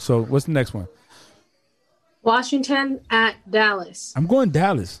 All right, so what's the next one? Washington at Dallas. I'm going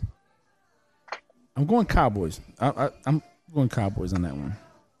Dallas. I'm going Cowboys. I'm going Cowboys on that one.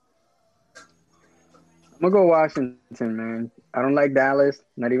 I'm gonna go Washington, man. I don't like Dallas,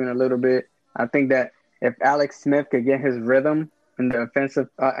 not even a little bit. I think that if Alex Smith could get his rhythm in the offensive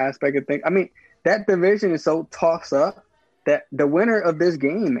aspect of things, I mean, that division is so tossed up that the winner of this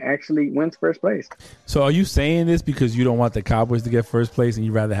game actually wins first place. So are you saying this because you don't want the Cowboys to get first place and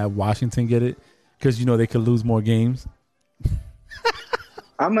you'd rather have Washington get it because you know they could lose more games?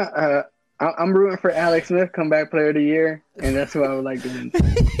 I'm rooting for Alex Smith, comeback player of the year, and that's who I would like to win.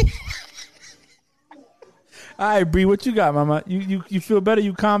 All right, Bree, what you got, mama? You feel better?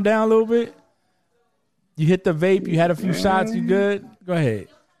 You calm down a little bit? You hit the vape? You had a few shots? You good? Go ahead.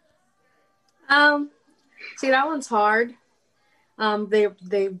 See, that one's hard. They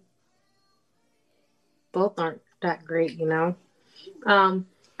both aren't that great, you know.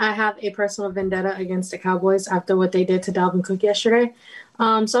 I have a personal vendetta against the Cowboys after what they did to Dalvin Cook yesterday. So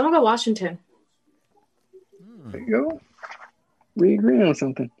I'm gonna go Washington. There you go. We agree on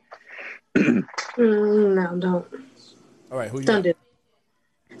something. No, don't. All right, who you Don't got?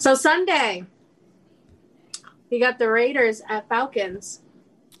 do. So Sunday, we got the Raiders at Falcons.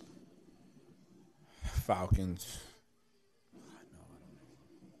 Falcons.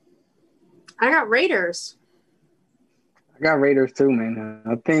 I got Raiders. I got Raiders too, man.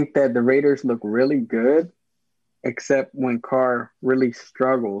 I think that the Raiders look really good, except when Carr really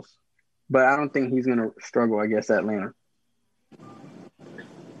struggles. But I don't think he's going to struggle against Atlanta.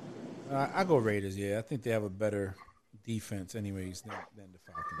 I go Raiders. Yeah, I think they have a better defense, anyways, than the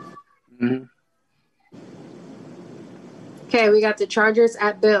Falcons. Mm-hmm. Okay, we got the Chargers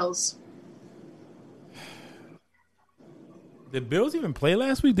at Bills. Did Bills even play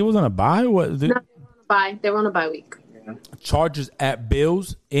last week? They was on a bye. What? No, they were on a bye. They were on a bye week. Chargers at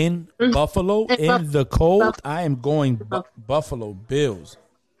Bills in Buffalo in the cold. I am going Buffalo Bills.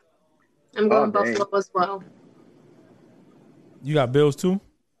 I'm going Buffalo as well. You got Bills too?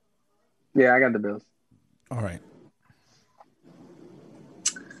 Yeah, I got the Bills. All right.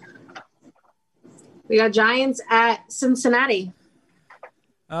 We got Giants at Cincinnati.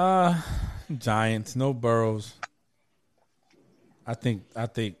 Giants, no Burrows. I think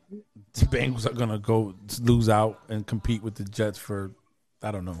the Bengals are gonna go lose out and compete with the Jets for,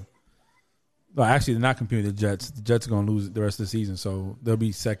 I don't know. Well, actually, they're not competing with the Jets. The Jets are gonna lose the rest of the season, so they'll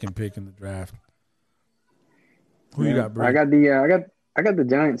be second pick in the draft. Who you got, bro? I got the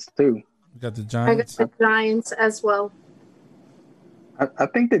Giants too. You got the Giants. I got the Giants as well. I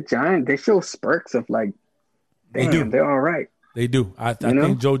think the Giants, they show spurts of like, damn, they're all right. They do. I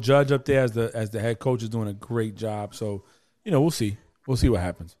think Joe Judge up there as the head coach is doing a great job. So, we'll see. We'll see what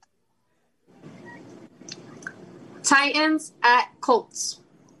happens. Titans at Colts.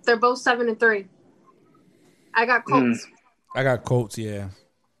 They're both 7-3. I got Colts. I got Colts, yeah.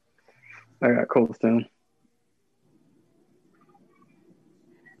 I got Colts too.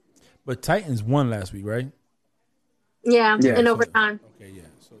 But Titans won last week, right? Yeah, in overtime. Okay, yeah.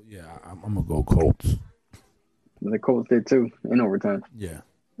 So, yeah, I'm going to go Colts. The Colts did too in overtime. Yeah.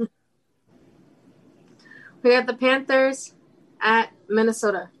 We got the Panthers at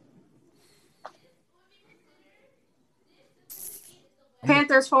Minnesota.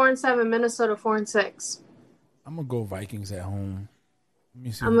 Panthers 4-7, Minnesota 4-6. I'm gonna go Vikings at home. Let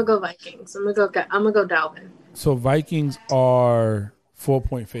me see. I'm gonna go Vikings. I'm gonna go Dalvin. So Vikings are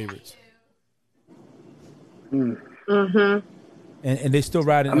 4-point favorites. Mm-hmm. And they still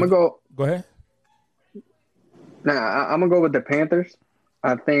riding. I'm gonna go. Go ahead. Nah, I'm gonna go with the Panthers.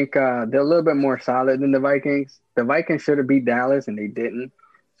 I think they're a little bit more solid than the Vikings. The Vikings should have beat Dallas, and they didn't.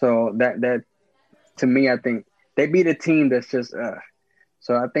 So that to me, I think they beat a team that's just.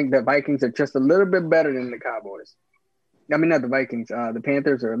 So I think the Vikings are just a little bit better than the Cowboys. I mean, not the Vikings. The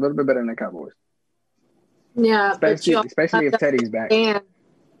Panthers are a little bit better than the Cowboys. Yeah, especially if Teddy's back.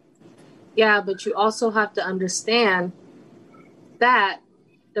 Yeah, but you also have to understand that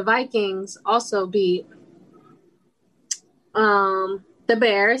the Vikings also beat the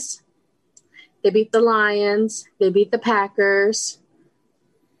Bears. They beat the Lions. They beat the Packers.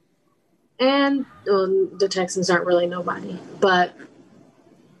 And the Texans aren't really nobody. But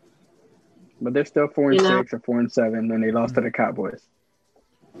they're still 4-6 or 4-7, and they lost to the Cowboys.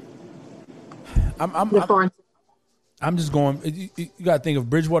 I'm just going. You got to think if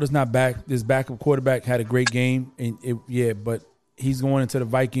Bridgewater's not back, this backup quarterback had a great game, but he's going into the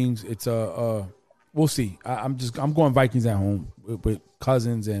Vikings. It's we'll see. I'm going Vikings at home with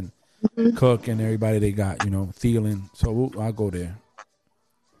Cousins and Cook and everybody they got. Thielen. So I'll go there.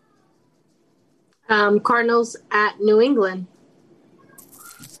 Cardinals at New England.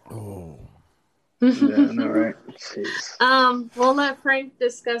 Oh. Yeah, I know, right? Jeez. We'll let Frank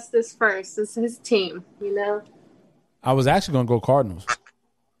discuss this first. This is his team, I was actually going to go Cardinals.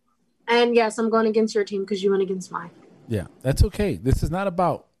 And yes, I'm going against your team because you went against mine. Yeah, that's okay. This is not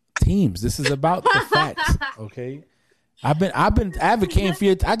about teams. This is about the facts. Okay. I've been advocating for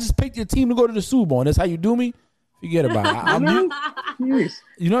you. I just picked your team to go to the Super Bowl, and that's how you do me. Forget about it.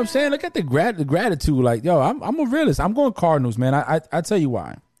 You know what I'm saying? Look at the gratitude. Like, yo, I'm a realist. I'm going Cardinals, man. I tell you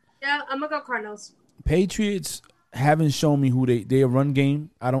why. Yeah, I'm gonna go Cardinals. Patriots haven't shown me who they run game.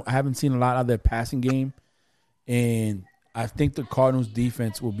 I haven't seen a lot of their passing game, and I think the Cardinals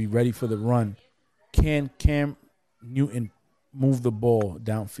defense will be ready for the run. Can Cam Newton move the ball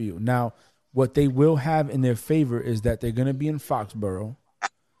downfield? Now, what they will have in their favor is that they're going to be in Foxborough,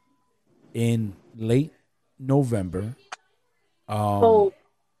 in late November. Oh,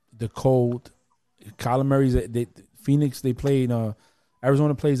 The cold. Kyler Murray's Phoenix. They play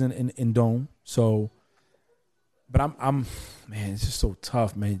Arizona plays in Dome. So, but I'm man, it's just so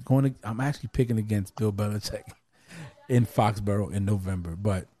tough, man. I'm actually picking against Bill Belichick in Foxborough in November,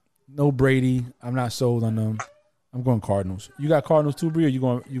 but no Brady. I'm not sold on them. I'm going Cardinals. You got Cardinals too, Bree? Or you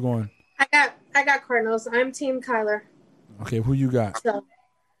going? I got Cardinals. I'm Team Kyler. Okay, who you got? So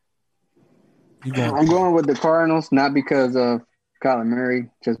You going? I'm going with the Cardinals, not because of Kyler Murray,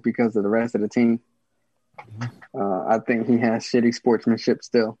 just because of the rest of the team. I think he has shitty sportsmanship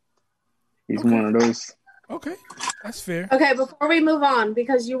still. He's one of those. Okay, that's fair. okay, before we move on,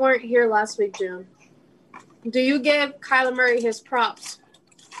 because you weren't here last week, June, do you give Kyler Murray his props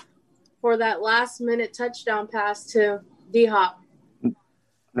for that last-minute touchdown pass to D-Hop?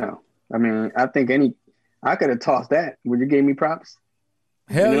 No. I mean, I think I could have tossed that. Would you give me props?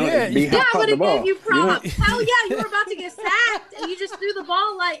 Hell yeah. Yeah, I would have given you props. Hell yeah, you were about to get sacked, and you just threw the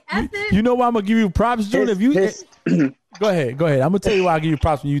ball like F it. You know why I'm gonna give you props, June? If you go ahead. I'm gonna tell you why I give you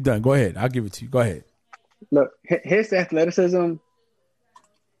props when you're done. Go ahead. I'll give it to you. Go ahead. Look, his athleticism,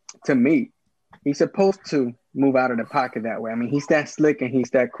 to me, he's supposed to move out of the pocket that way. I mean, he's that slick and he's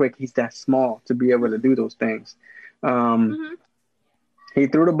that quick. He's that small to be able to do those things. He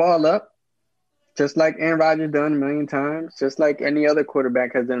threw the ball up, just like Aaron Rodgers done a million times, just like any other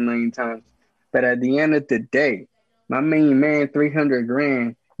quarterback has done a million times. But at the end of the day, my main man,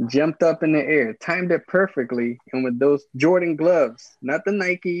 $300,000, jumped up in the air, timed it perfectly, and with those Jordan gloves, not the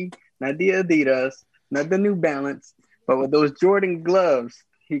Nike, not the Adidas, not the New Balance, but with those Jordan gloves,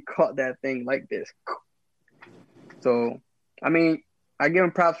 he caught that thing like this. So, I mean, I give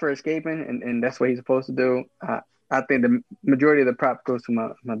him props for escaping, and that's what he's supposed to do. I think the majority of the prop goes to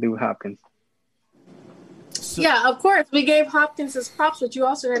my dude Hopkins. Yeah, of course. We gave Hopkins his props, but you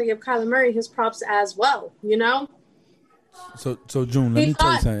also got to give Kyler Murray his props as well, you know? So June, let me tell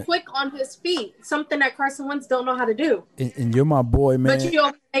you He's something. quick on his feet, something that Carson Wentz don't know how to do. And you're my boy, man. But you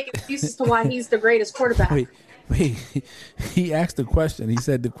always make excuses to why he's the greatest quarterback. Wait. He asked the question. He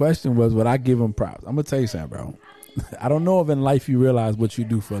said the question was, would I give him props? I'm going to tell you something, bro. I don't know if in life you realize what you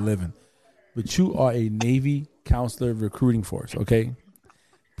do for a living, but you are a Navy counselor recruiting force, okay?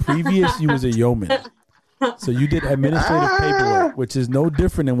 Previous, you was a yeoman. So you did administrative paperwork, which is no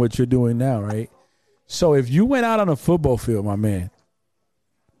different than what you're doing now, right? So if you went out on a football field, my man,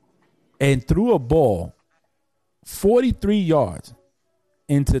 and threw a ball 43 yards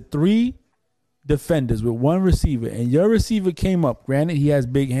into 3 defenders with 1 receiver, and your receiver came up, granted he has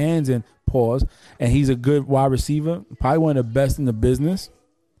big hands and paws, and he's a good wide receiver, probably one of the best in the business,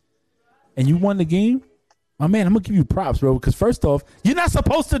 and you won the game, my man, I'm going to give you props, bro, because first off, you're not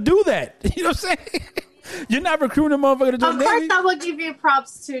supposed to do that. You know what I'm saying? You're not recruiting a motherfucker to do Of course, I will give you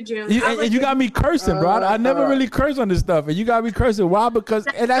props too, June. And you got me cursing, bro. I never really curse on this stuff, and you got me cursing. Why? Because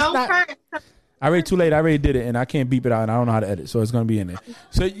and that's Don't not. curse. I already too late. I already did it, and I can't beep it out, and I don't know how to edit, so it's gonna be in there.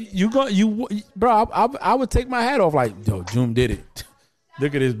 So bro. I would take my hat off, like, yo, June did it.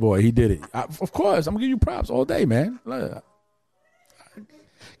 Look at this boy, he did it. Of course, I'm gonna give you props all day, man.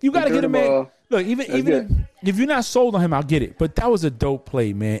 You gotta get him, man. Look, even if you're not sold on him, I'll get it. But that was a dope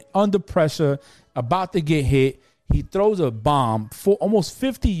play, man. Under pressure, about to get hit. He throws a bomb for almost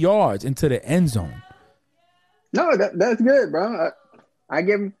 50 yards into the end zone. No, that's good, bro. I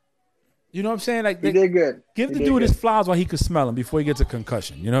give him. You know what I'm saying? Like, he did good. Give the dude his flowers while he could smell them before he gets a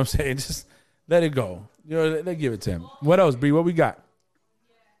concussion. You know what I'm saying? Just let it go. You know, let give it to him. What else, Bree? What we got?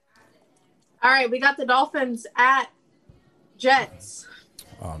 All right, we got the Dolphins at Jets.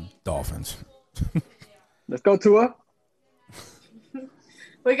 Dolphins. Let's go, Tua.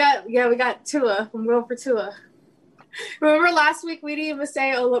 We got Tua. I'm going for Tua. Remember last week we didn't even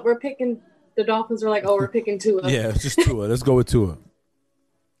say, oh, look, we're picking the Dolphins. We're like, oh, we're picking Tua. Yeah, it's just Tua. Let's go with Tua.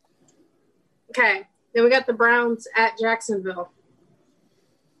 Okay. Then we got the Browns at Jacksonville.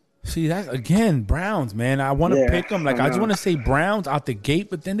 See, that again, Browns, man. I want to pick them. Like, I just want to say Browns out the gate,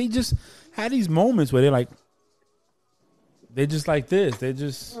 but then they just had these moments where they're just like this. They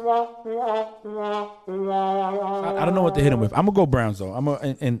just I don't know what to hit them with. I'm gonna go Browns though. I'm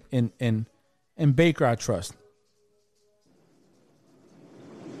and Baker I trust.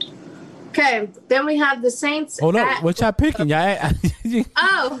 Okay, then we have the Saints. Hold up, what y'all picking? Y'all.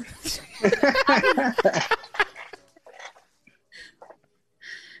 Oh.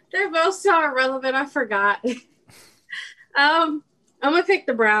 They're both so irrelevant. I forgot. I'm gonna pick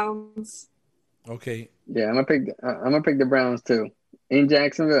the Browns. Okay. Yeah, I'm gonna pick the Browns too in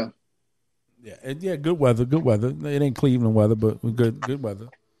Jacksonville. Yeah, good weather. Good weather. It ain't Cleveland weather, but good weather.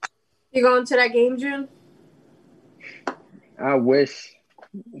 You going to that game, June? I wish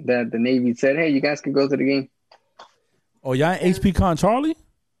that the Navy said, "Hey, you guys can go to the game." Oh, y'all in HP Con Charlie?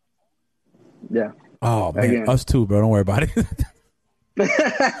 Yeah. Oh man, Again. us too, bro. Don't worry about it.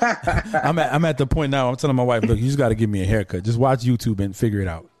 I'm at the point now. I'm telling my wife, look, you just got to give me a haircut. Just watch YouTube and figure it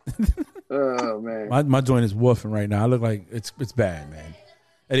out. Oh man, my joint is woofing right now. I look like it's bad, man.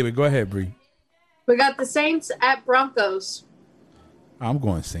 Anyway, go ahead, Bree. We got the Saints at Broncos. I'm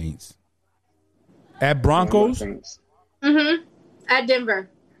going Saints. At Broncos? Mm-hmm. At Denver.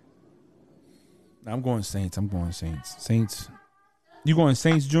 I'm going Saints. Saints. You going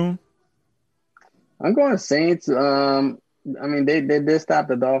Saints, June? I'm going Saints. I mean, they did stop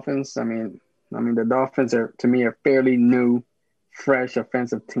the Dolphins. I mean, the Dolphins are, to me, a fairly new, fresh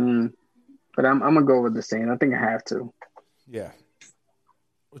offensive team. But I'm gonna go with the Saints. I think I have to. Yeah.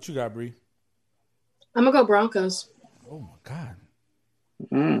 What you got, Bree? I'm gonna go Broncos. Oh my God.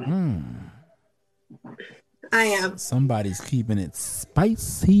 I am. Somebody's keeping it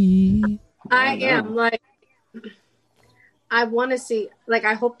spicy. I am. Like, I want to see. Like,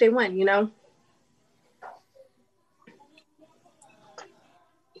 I hope they win. You know.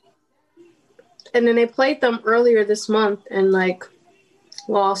 And then they played them earlier this month and like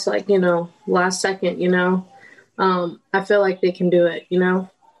lost, like, you know, last second. You know, I feel like they can do it. You know.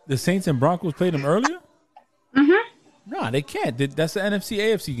 The Saints and Broncos played them earlier? Mm-hmm. No, they can't. That's the NFC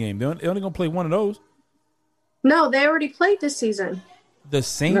AFC game. They're only gonna play one of those. No, they already played this season. The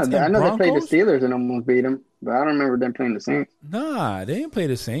Saints and I know Broncos? they played the Steelers and almost beat them, but I don't remember them playing the Saints. Nah, they didn't play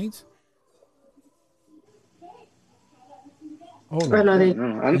the Saints. Hold Oh, on. no, they.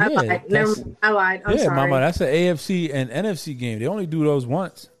 Yeah, I lied. I'm sorry. Mama, that's an AFC and NFC game. They only do those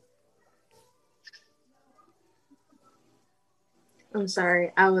once. I'm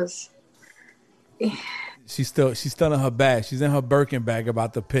sorry. I was. She's still in her bag. She's in her Birkin bag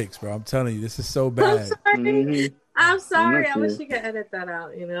about the picks, bro. I'm telling you, this is so I'm sorry. Mm-hmm. I'm sorry. I wish you could edit that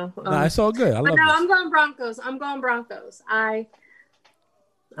out. You know. Nah, it's all good. I love it. I'm going Broncos. I'm going Broncos.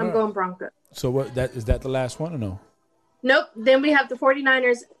 So what? Is that the last one or no? Nope. Then we have the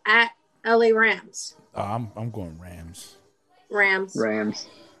 49ers at LA Rams. Oh, I'm going Rams. Rams.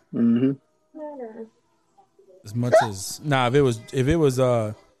 Mm-hmm. As much as if it was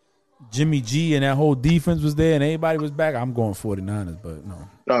Jimmy G and that whole defense was there and everybody was back, I'm going 49ers, but no.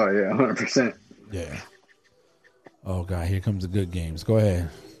 Oh yeah, 100%. Yeah. Oh God, here comes the good games. Go ahead.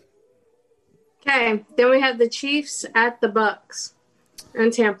 Okay. Then we have the Chiefs at the Bucks in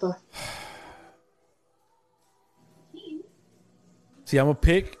Tampa. See, I'm a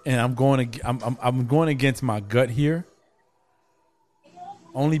pick, and I'm going against my gut here,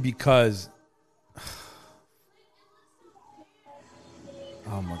 only because.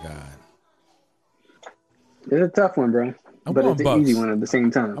 Oh my God. It's a tough one, bro. But it's an easy one at the same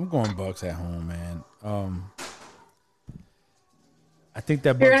time. I'm going Bucks at home, man. I think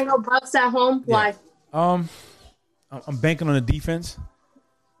that Bucks, You're gonna go Bucks at home. Yeah. Why? I'm banking on the defense.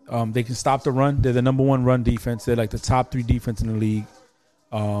 They can stop the run. They're the number one run defense. They're like the top 3 defense in the league.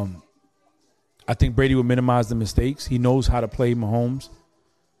 I think Brady will minimize the mistakes. He knows how to play Mahomes.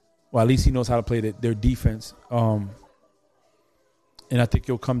 Well, at least he knows how to play their defense. And I think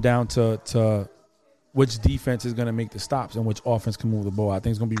it'll come down to which defense is going to make the stops and which offense can move the ball. I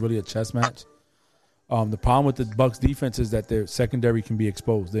think it's going to be really a chess match. The problem with the Bucs defense is that their secondary can be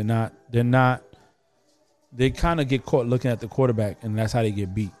exposed. They kind of get caught looking at the quarterback, and that's how they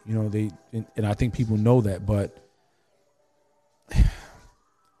get beat. You know, and I think people know that, but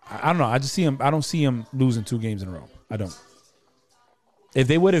I don't know. I don't see him losing 2 games in a row. I don't. If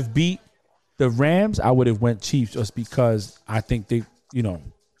they would have beat the Rams, I would have went Chiefs just because I think they,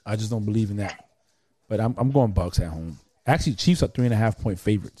 I just don't believe in that. But I'm going Bucks at home. Actually, Chiefs are 3.5-point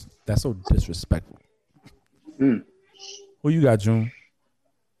favorites. That's so disrespectful. Who you got, June?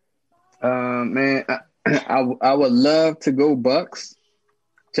 Man, I would love to go Bucks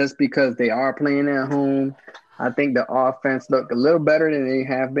just because they are playing at home. I think the offense looked a little better than they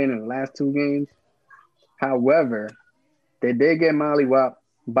have been in the last 2 games. However, they did get mollywopped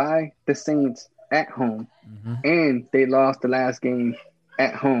by the Saints at home, and they lost the last game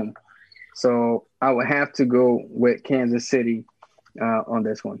at home. So I would have to go with Kansas City on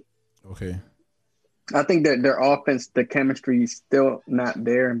this one. Okay. I think that their offense, the chemistry is still not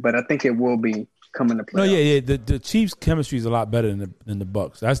there, but I think it will be coming to play. No, yeah. The Chiefs' chemistry is a lot better than the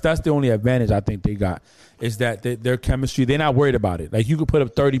Bucks. That's the only advantage I think they got is that their chemistry. They're not worried about it. Like you could put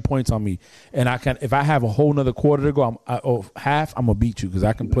up 30 points on me, and if I have a whole nother quarter to go, half, I'm gonna beat you because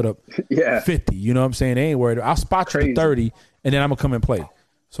I can put up 50. You know what I'm saying? They ain't worried. I'll spot you to 30, and then I'm gonna come and play.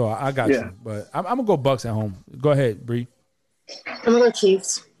 So I got you. But I'm gonna go Bucks at home. Go ahead, Bree. I'm gonna go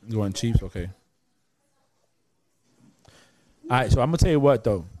Chiefs. You going Chiefs? Okay. All right, so I'm gonna tell you what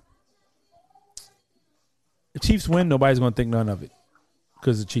though. If Chiefs win, nobody's gonna think none of it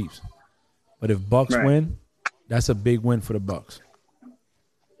because the Chiefs. But if Bucks win, that's a big win for the Bucks.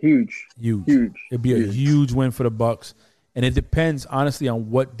 Huge. It'd be a huge win for the Bucks, and it depends honestly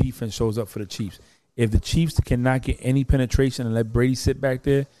on what defense shows up for the Chiefs. If the Chiefs cannot get any penetration and let Brady sit back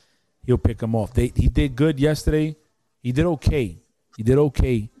there, he'll pick them off. He did good yesterday. He did okay.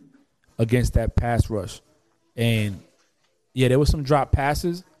 Against that pass rush, and yeah, there was some drop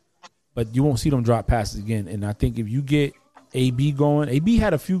passes, but you won't see them drop passes again. And I think if you get AB going, AB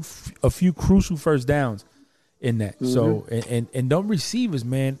had a few crucial first downs in that. Mm-hmm. So and them receivers,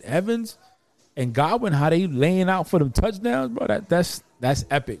 man, Evans and Godwin, how they laying out for them touchdowns, bro. That's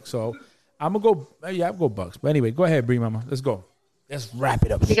epic. So I'm gonna go Bucks. But anyway, go ahead, Bree Mama. Let's go. Let's wrap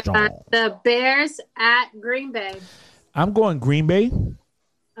it up strong. The Bears at Green Bay. I'm going Green Bay.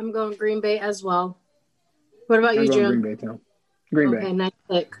 I'm going Green Bay as well. What about you, Jim? Green Bay too. Green Bay. Okay, nice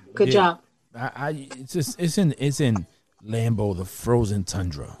pick. Good job. It's in Lambeau, the frozen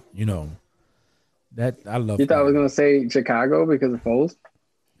tundra. You know that I love. You thought I was gonna say Chicago because of Foles?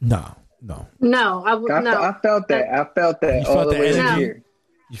 No. I felt that. I felt that. You felt the energy. Here.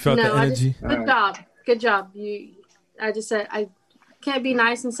 You felt the energy. Good job. I just said I can't be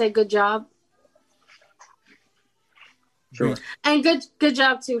nice and say good job. Sure. And good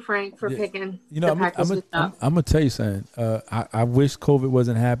job too, Frank, for picking. You know, I'm gonna tell you something. I wish COVID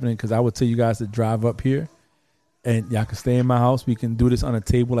wasn't happening because I would tell you guys to drive up here, and y'all can stay in my house. We can do this on a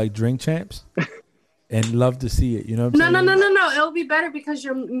table like Drink Champs, and love to see it. You know what I'm saying? No. It'll be better because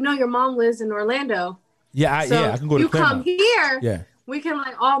your mom lives in Orlando. Yeah, I can go to Claremont. You come here. Yeah, we can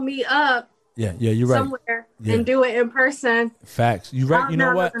all meet up. Yeah, you're right. Somewhere and do it in person. Facts. You right. You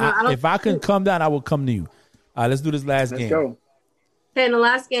know what? If I can come down, I will come to you. All right, let's do this last game. Let's go. Okay, in the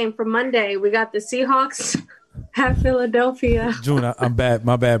last game for Monday, we got the Seahawks at Philadelphia. June, I'm bad.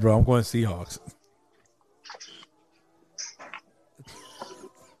 My bad, bro. I'm going Seahawks.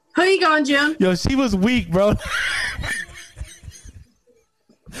 Who you going, June? Yo, she was weak, bro.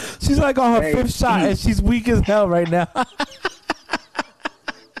 She's like on her fifth shot, and she's weak as hell right now.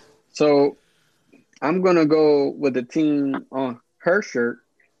 So I'm going to go with the team on her shirt,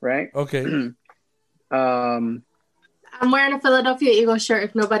 right? Okay. I'm wearing a Philadelphia Eagles shirt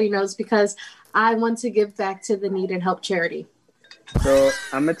if nobody knows because I want to give back to the Need and Help charity. So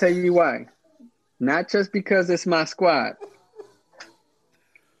I'm going to tell you why. Not just because it's my squad,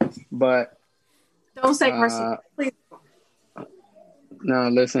 but... Don't say Carson, please. No,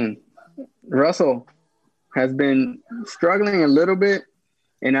 listen. Russell has been struggling a little bit,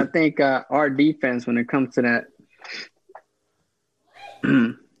 and I think our defense, when it comes to that...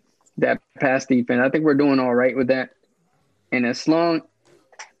 that pass defense, I think we're doing all right with that. And as long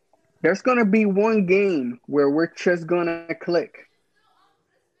there's going to be one game where we're just going to click.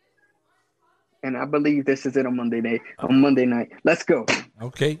 And I believe this is it on Monday night. Let's go.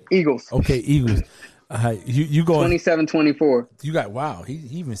 Okay. Eagles. Okay, Eagles. You go 27-24. You got wow. He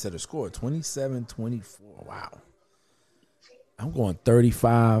even said a score 27-24. Wow. I'm going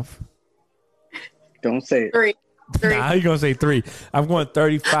 35. Don't say it. 3. Nah, how you gonna say 3? I'm going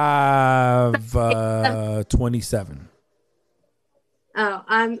 35-27. Oh,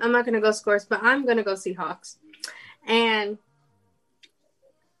 I'm not gonna go scores, but I'm gonna go Seahawks. And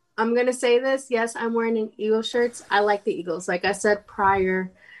I'm gonna say this. Yes, I'm wearing an Eagles shirts. I like the Eagles. Like I said prior,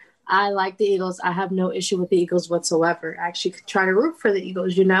 I like the Eagles. I have no issue with the Eagles whatsoever. I actually could try to root for the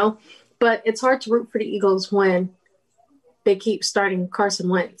Eagles, but it's hard to root for the Eagles when they keep starting Carson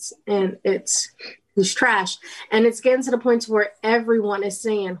Wentz, and he's trash. And it's getting to the point where everyone is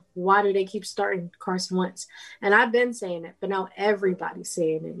saying, why do they keep starting Carson Wentz? And I've been saying it, but now everybody's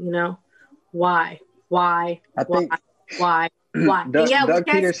saying it, Why? Why? Doug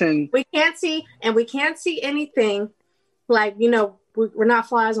Peterson. We can't see anything like, we're not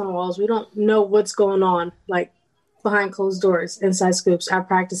flies on the walls. We don't know what's going on, like behind closed doors, inside scoops, at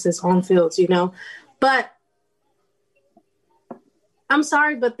practices, on fields, But I'm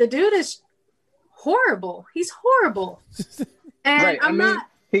sorry, but the dude is horrible. He's horrible. And right. I'm not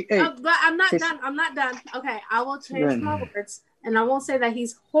done. I'm not done. Okay, I will change my words and I won't say that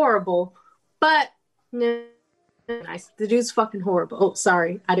he's horrible, but no, nice. The dude's fucking horrible. Oh,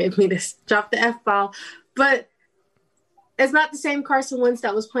 sorry. I didn't mean to drop the F-ball. But it's not the same Carson Wentz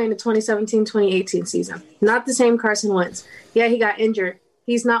that was playing the 2017-2018 season. Not the same Carson Wentz. Yeah, he got injured.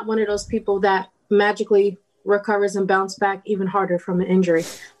 He's not one of those people that magically recovers and bounce back even harder from an injury.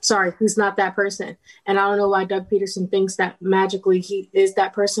 Sorry, he's not that person. And I don't know why Doug Peterson thinks that magically he is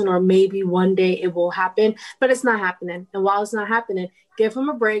that person, or maybe one day it will happen, but it's not happening. And while it's not happening, give him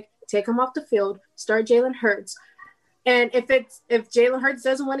a break, take him off the field, start Jalen Hurts. And if Jalen Hurts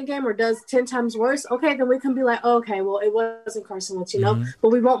doesn't win a game or does 10 times worse, okay, then we can be like, oh, okay, well, it wasn't Carson Wentz, you know? Mm-hmm. But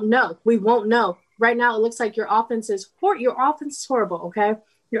we won't know. We won't know. Right now, it looks like your offense is horrible, okay?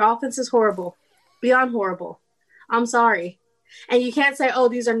 Your offense is horrible. Beyond horrible. I'm sorry. And you can't say, oh,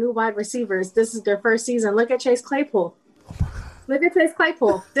 these are new wide receivers. This is their first season. Look at Chase Claypool. Look at Chase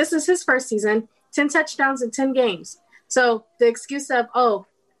Claypool. This is his first season. 10 touchdowns in 10 games. So the excuse of, oh,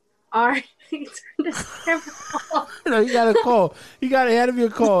 you got a call. You got to have me a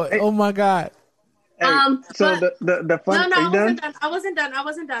call. Oh my God. Hey, so the fun. No, I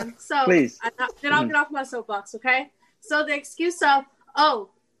wasn't done. So please. I'll get off my soapbox, okay? So the excuse of, oh,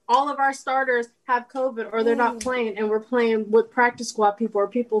 all of our starters have COVID or they're not playing, and we're playing with practice squad people or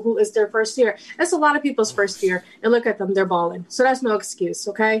people who is their first year. That's a lot of people's first year, and look at them, they're balling. So that's no excuse,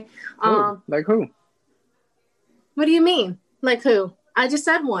 okay? Like who? What do you mean? Like who? I just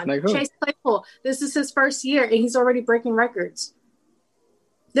said one. Like who? Chase Claypool. This is his first year, and he's already breaking records.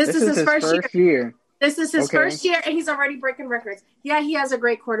 This is his first year. This is his first year, and he's already breaking records. Yeah, he has a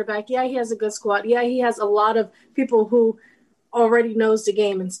great quarterback. Yeah, he has a good squad. Yeah, he has a lot of people who already knows the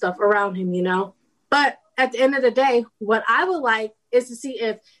game and stuff around him, you know. But at the end of the day, what I would like is to see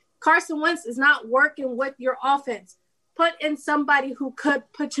if Carson Wentz is not working with your offense. Put in somebody who could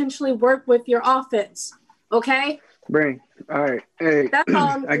potentially work with your offense, okay? Bring. All right. Hey, that's all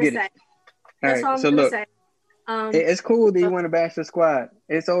I'm going to say. That's all I'm going to say. It's cool that you want to bash the squad.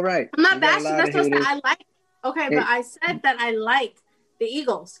 It's all right. I'm not bashing. That's what I like. Okay, but I said that I like the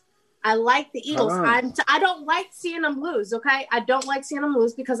Eagles. I like the Eagles. I don't like seeing them lose, okay? I don't like seeing them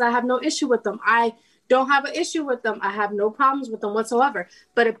lose because I have no issue with them. I don't have an issue with them. I have no problems with them whatsoever.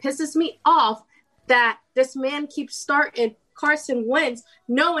 But it pisses me off that this man keeps starting Carson Wentz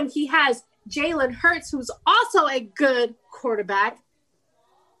knowing he has Jalen Hurts, who's also a good quarterback,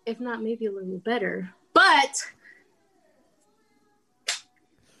 if not maybe a little better. But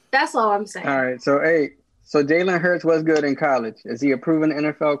that's all I'm saying. All right. So Jalen Hurts was good in college. Is he a proven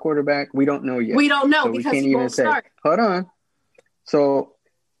NFL quarterback? We don't know yet. We don't know so because he won't start. Hold on. So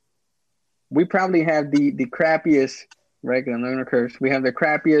we probably have the crappiest, right? I'm not going to curse. We have the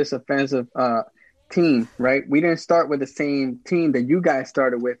crappiest offensive team, right? We didn't start with the same team that you guys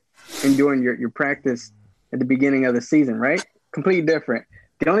started with and during your practice at the beginning of the season, right? Completely different.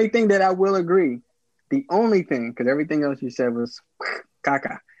 The only thing that I will agree, because everything else you said was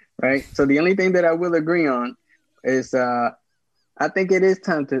caca, right? So the only thing that I will agree on is I think it is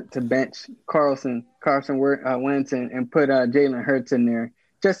time to bench Carson Wentz and put Jalen Hurts in there.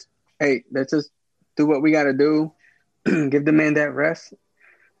 Let's just do what we got to do. Give the man that rest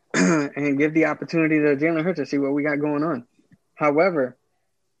and give the opportunity to Jalen Hurts to see what we got going on. However,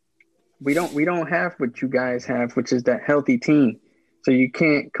 we don't have what you guys have, which is that healthy team. So you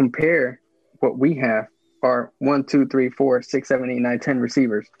can't compare what we have, our 1, 2, 3, 4, 6, 7, 8, 9, 10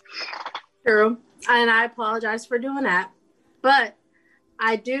 receivers. True. And I apologize for doing that. But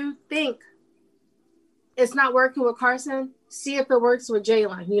I do think it's not working with Carson. See if it works with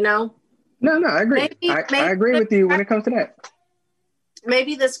Jalen, you know? No, I agree. I agree with you when it comes to that.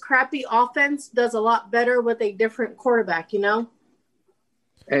 Maybe this crappy offense does a lot better with a different quarterback, you know?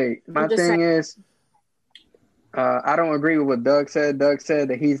 Hey, my thing is, I don't agree with what Doug said. Doug said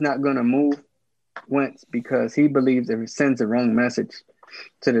that he's not going to move Wentz because he believes if it sends the wrong message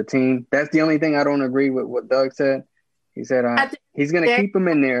to the team. That's the only thing I don't agree with what Doug said. He said he's going to keep him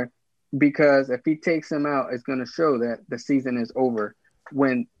in there because if he takes him out, it's going to show that the season is over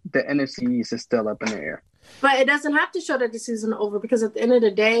when the NFC East is still up in the air. But it doesn't have to show that the season is over because at the end of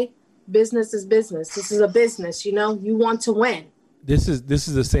the day, business is business. This is a business, you know? You want to win. This is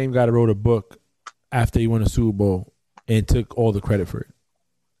the same guy that wrote a book after he won a Super Bowl and took all the credit for it,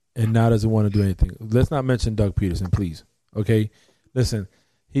 and now doesn't want to do anything. Let's not mention Doug Peterson, please. Okay, listen,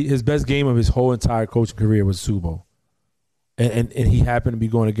 his best game of his whole entire coaching career was Super Bowl, and he happened to be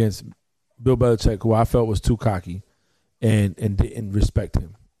going against Bill Belichick, who I felt was too cocky, and didn't respect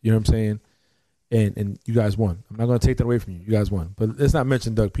him. You know what I'm saying? And you guys won. I'm not going to take that away from you. You guys won, but let's not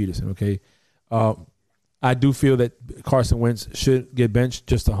mention Doug Peterson. Okay. I do feel that Carson Wentz should get benched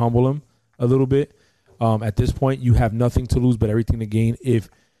just to humble him a little bit. At this point, you have nothing to lose but everything to gain if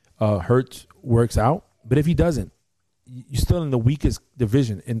Hurts works out. But if he doesn't, you're still in the weakest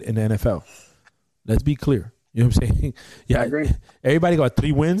division in the NFL. Let's be clear. You know what I'm saying? Yeah, I agree. Everybody got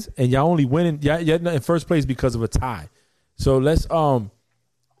 3 wins, and y'all only winning. Y'all in first place because of a tie. So let's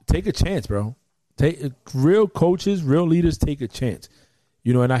take a chance, bro. Real coaches, real leaders take a chance.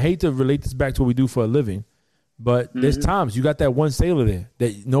 You know, and I hate to relate this back to what we do for a living, but there's times you got that one sailor there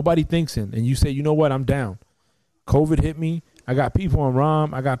that nobody thinks in, and you say, you know what, I'm down. COVID hit me. I got people on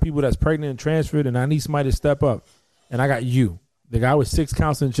ROM. I got people that's pregnant and transferred, and I need somebody to step up. and I got you. The guy with 6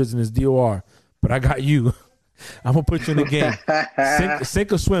 concentrations in his DOR, but I got you. I'm gonna put you in the game.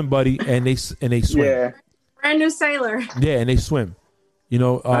 Sink or swim, buddy, and they swim. Yeah, Brand new sailor. Yeah, and they swim. You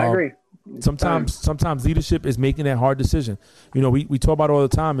know, I agree. Sometimes leadership is making that hard decision. You know, we talk about all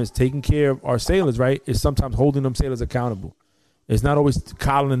the time is taking care of our sailors, right? Is sometimes holding them sailors accountable. It's not always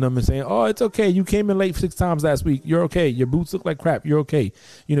coddling them and saying, "Oh, it's okay. You came in late 6 times last week. You're okay. Your boots look like crap. You're okay.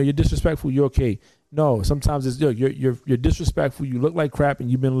 You know, you're disrespectful. You're okay." No, sometimes it's you're disrespectful. You look like crap,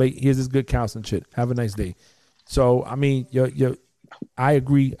 and you've been late. Here's this good counseling shit. Have a nice day. So I mean, I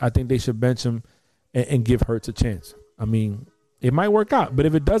agree. I think they should bench him and give Hurts a chance. I mean, it might work out, but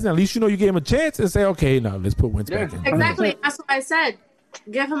if it doesn't, at least you know you gave him a chance and say, okay, now let's put Wentz back in. Exactly. That's what I said.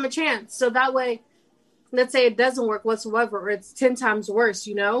 Give him a chance. So that way, let's say it doesn't work whatsoever, or it's 10 times worse,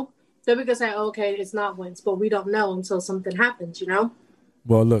 you know? Then we can say, okay, it's not Wentz, but we don't know until something happens, you know?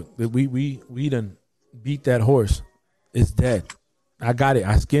 Well, look, we done beat that horse. It's dead. I got it.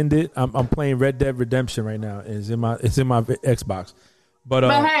 I skinned it. I'm playing Red Dead Redemption right now. It's in my Xbox. But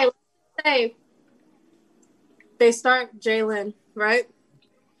hey, let's say they start Jalen, right?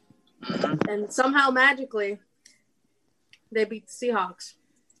 And somehow magically they beat the Seahawks.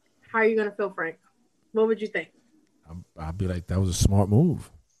 How are you going to feel, Frank? What would you think? I'd be like, that was a smart move.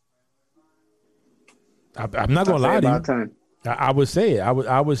 I'm not going to lie to you. I would say it.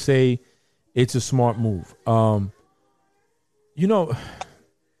 I would say it's a smart move. You know,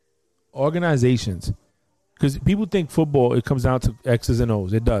 organizations, because people think football, it comes down to X's and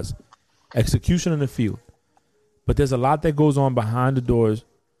O's. It does. Execution in the field. But there's a lot that goes on behind the doors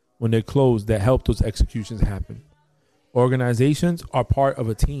when they're closed that help those executions happen. Organizations are part of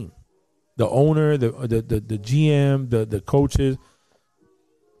a team. The owner, the GM, the coaches,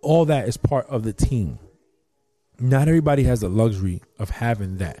 all that is part of the team. Not everybody has the luxury of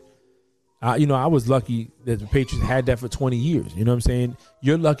having that. I was lucky that the Patriots had that for 20 years. You know what I'm saying?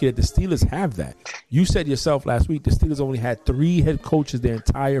 You're lucky that the Steelers have that. You said yourself last week the Steelers only had 3 head coaches their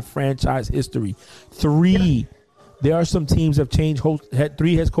entire franchise history. 3. There are some teams that have had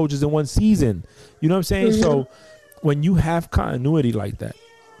 3 head coaches in one season. You know what I'm saying? Mm-hmm. So when you have continuity like that,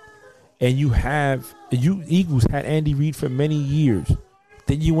 and you Eagles had Andy Reid for many years,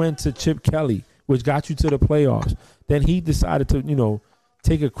 then you went to Chip Kelly, which got you to the playoffs. Then he decided to,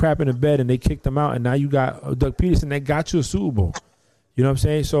 take a crap in the bed and they kicked him out. And now you got Doug Peterson that got you a Super Bowl. You know what I'm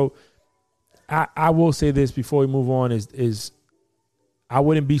saying? So I will say this before we move on is I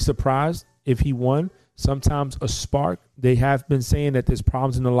wouldn't be surprised if he won. Sometimes a spark. They have been saying that there's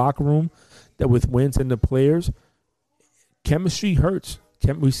problems in the locker room that with Wentz and the players. Chemistry hurts.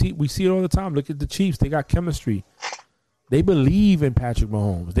 We see it all the time. Look at the Chiefs. They got chemistry. They believe in Patrick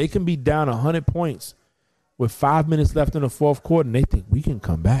Mahomes. They can be down 100 points with 5 minutes left in the fourth quarter, and they think we can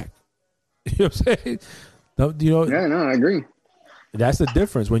come back. You know what I'm saying? Yeah, no, I agree. That's the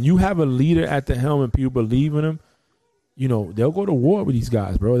difference. When you have a leader at the helm and people believe in him, they'll go to war with these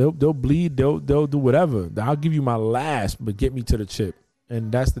guys, bro. They'll bleed. They'll do whatever. I'll give you my last, but get me to the chip,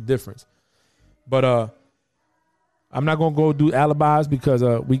 and that's the difference. But I'm not gonna go do alibis because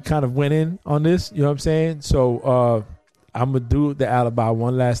we kind of went in on this. You know what I'm saying? So I'm gonna do the alibi.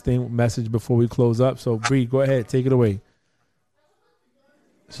 One last message before we close up. So Bree, go ahead, take it away.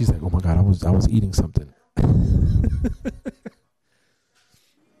 She's like, "Oh my God, I was eating something."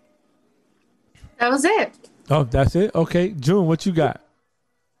 That was it. Oh, that's it? Okay. June, what you got?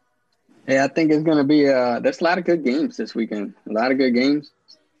 Hey, I think it's gonna be there's a lot of good games this weekend. A lot of good games.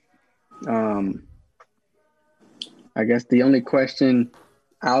 I guess the only question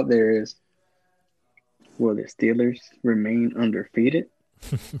out there is, will the Steelers remain undefeated?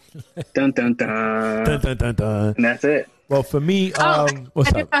 Dun, dun, dun. Dun, dun, dun, dun. And that's it. Well, for me, what's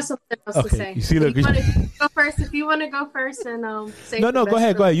I did up? have something else to say. You see, look. If you want to go first and say No, go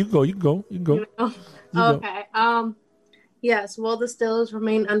ahead. Go ahead. You can go. Okay. Yes. Will the Steelers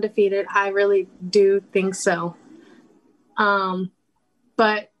remain undefeated? I really do think so.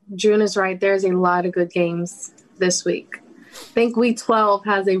 But June is right. There's a lot of good games this week. I think week 12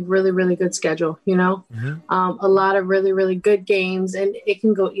 has a really, really good schedule, Mm-hmm. A lot of really, really good games, and it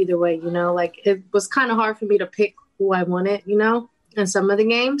can go either way, Like, it was kind of hard for me to pick who I wanted, in some of the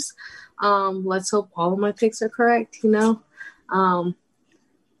games. Let's hope all of my picks are correct, But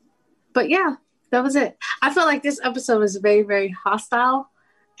yeah, that was it. I feel like this episode was very, very hostile,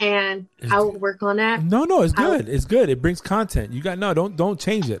 and I will work on that. No, it's good. It's good. It brings content. You got don't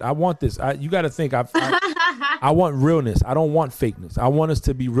change it. I want this. You got to think. I want realness. I don't want fakeness. I want us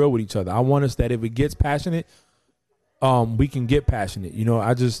to be real with each other. I want us that if it gets passionate, we can get passionate.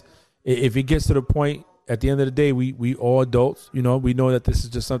 If it gets to the point at the end of the day, we all adults. We know that this is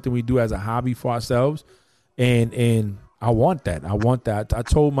just something we do as a hobby for ourselves. And I want that. I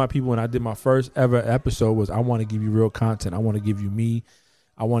told my people when I did my first ever episode was I want to give you real content. I want to give you me.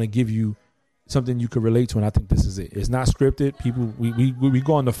 I want to give you something you could relate to, and I think this is it. It's not scripted. People, we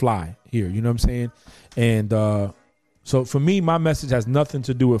go on the fly here. You know what I'm saying? And so for me, my message has nothing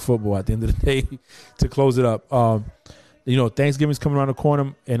to do with football. At the end of the day, to close it up, Thanksgiving's coming around the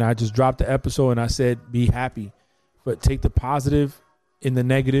corner, and I just dropped the episode, and I said, be happy, but take the positive in the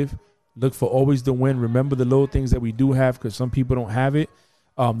negative. Look for always the win. Remember the little things that we do have, because some people don't have it.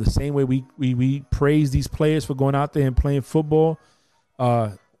 The same way we praise these players for going out there and playing football.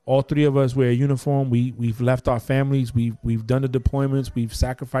 All three of us wear a uniform. We've left our families. We've done the deployments. We've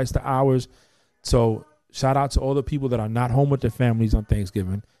sacrificed the hours. So shout out to all the people that are not home with their families on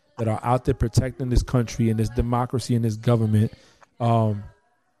Thanksgiving, that are out there protecting this country and this democracy and this government.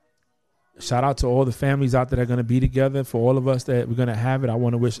 Shout out to all the families out there that are going to be together. For all of us that we're going to have it, I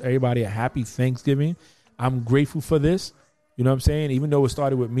want to wish everybody a happy Thanksgiving. I'm grateful for this. You know what I'm saying? Even though it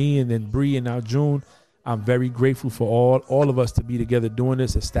started with me and then Bree and now June, I'm very grateful for all of us to be together doing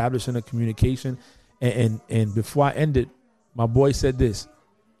this, establishing a communication. And before I end it, my boy said this: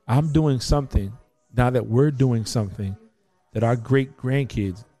 I'm doing something now that we're doing something that our great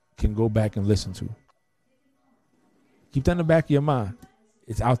grandkids can go back and listen to. Keep that in the back of your mind.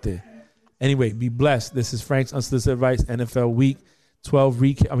 It's out there. Anyway, be blessed. This is Frank's Unsolicited Advice, NFL Week 12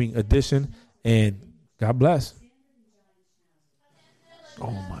 edition, and God bless. Oh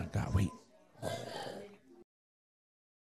my God, wait.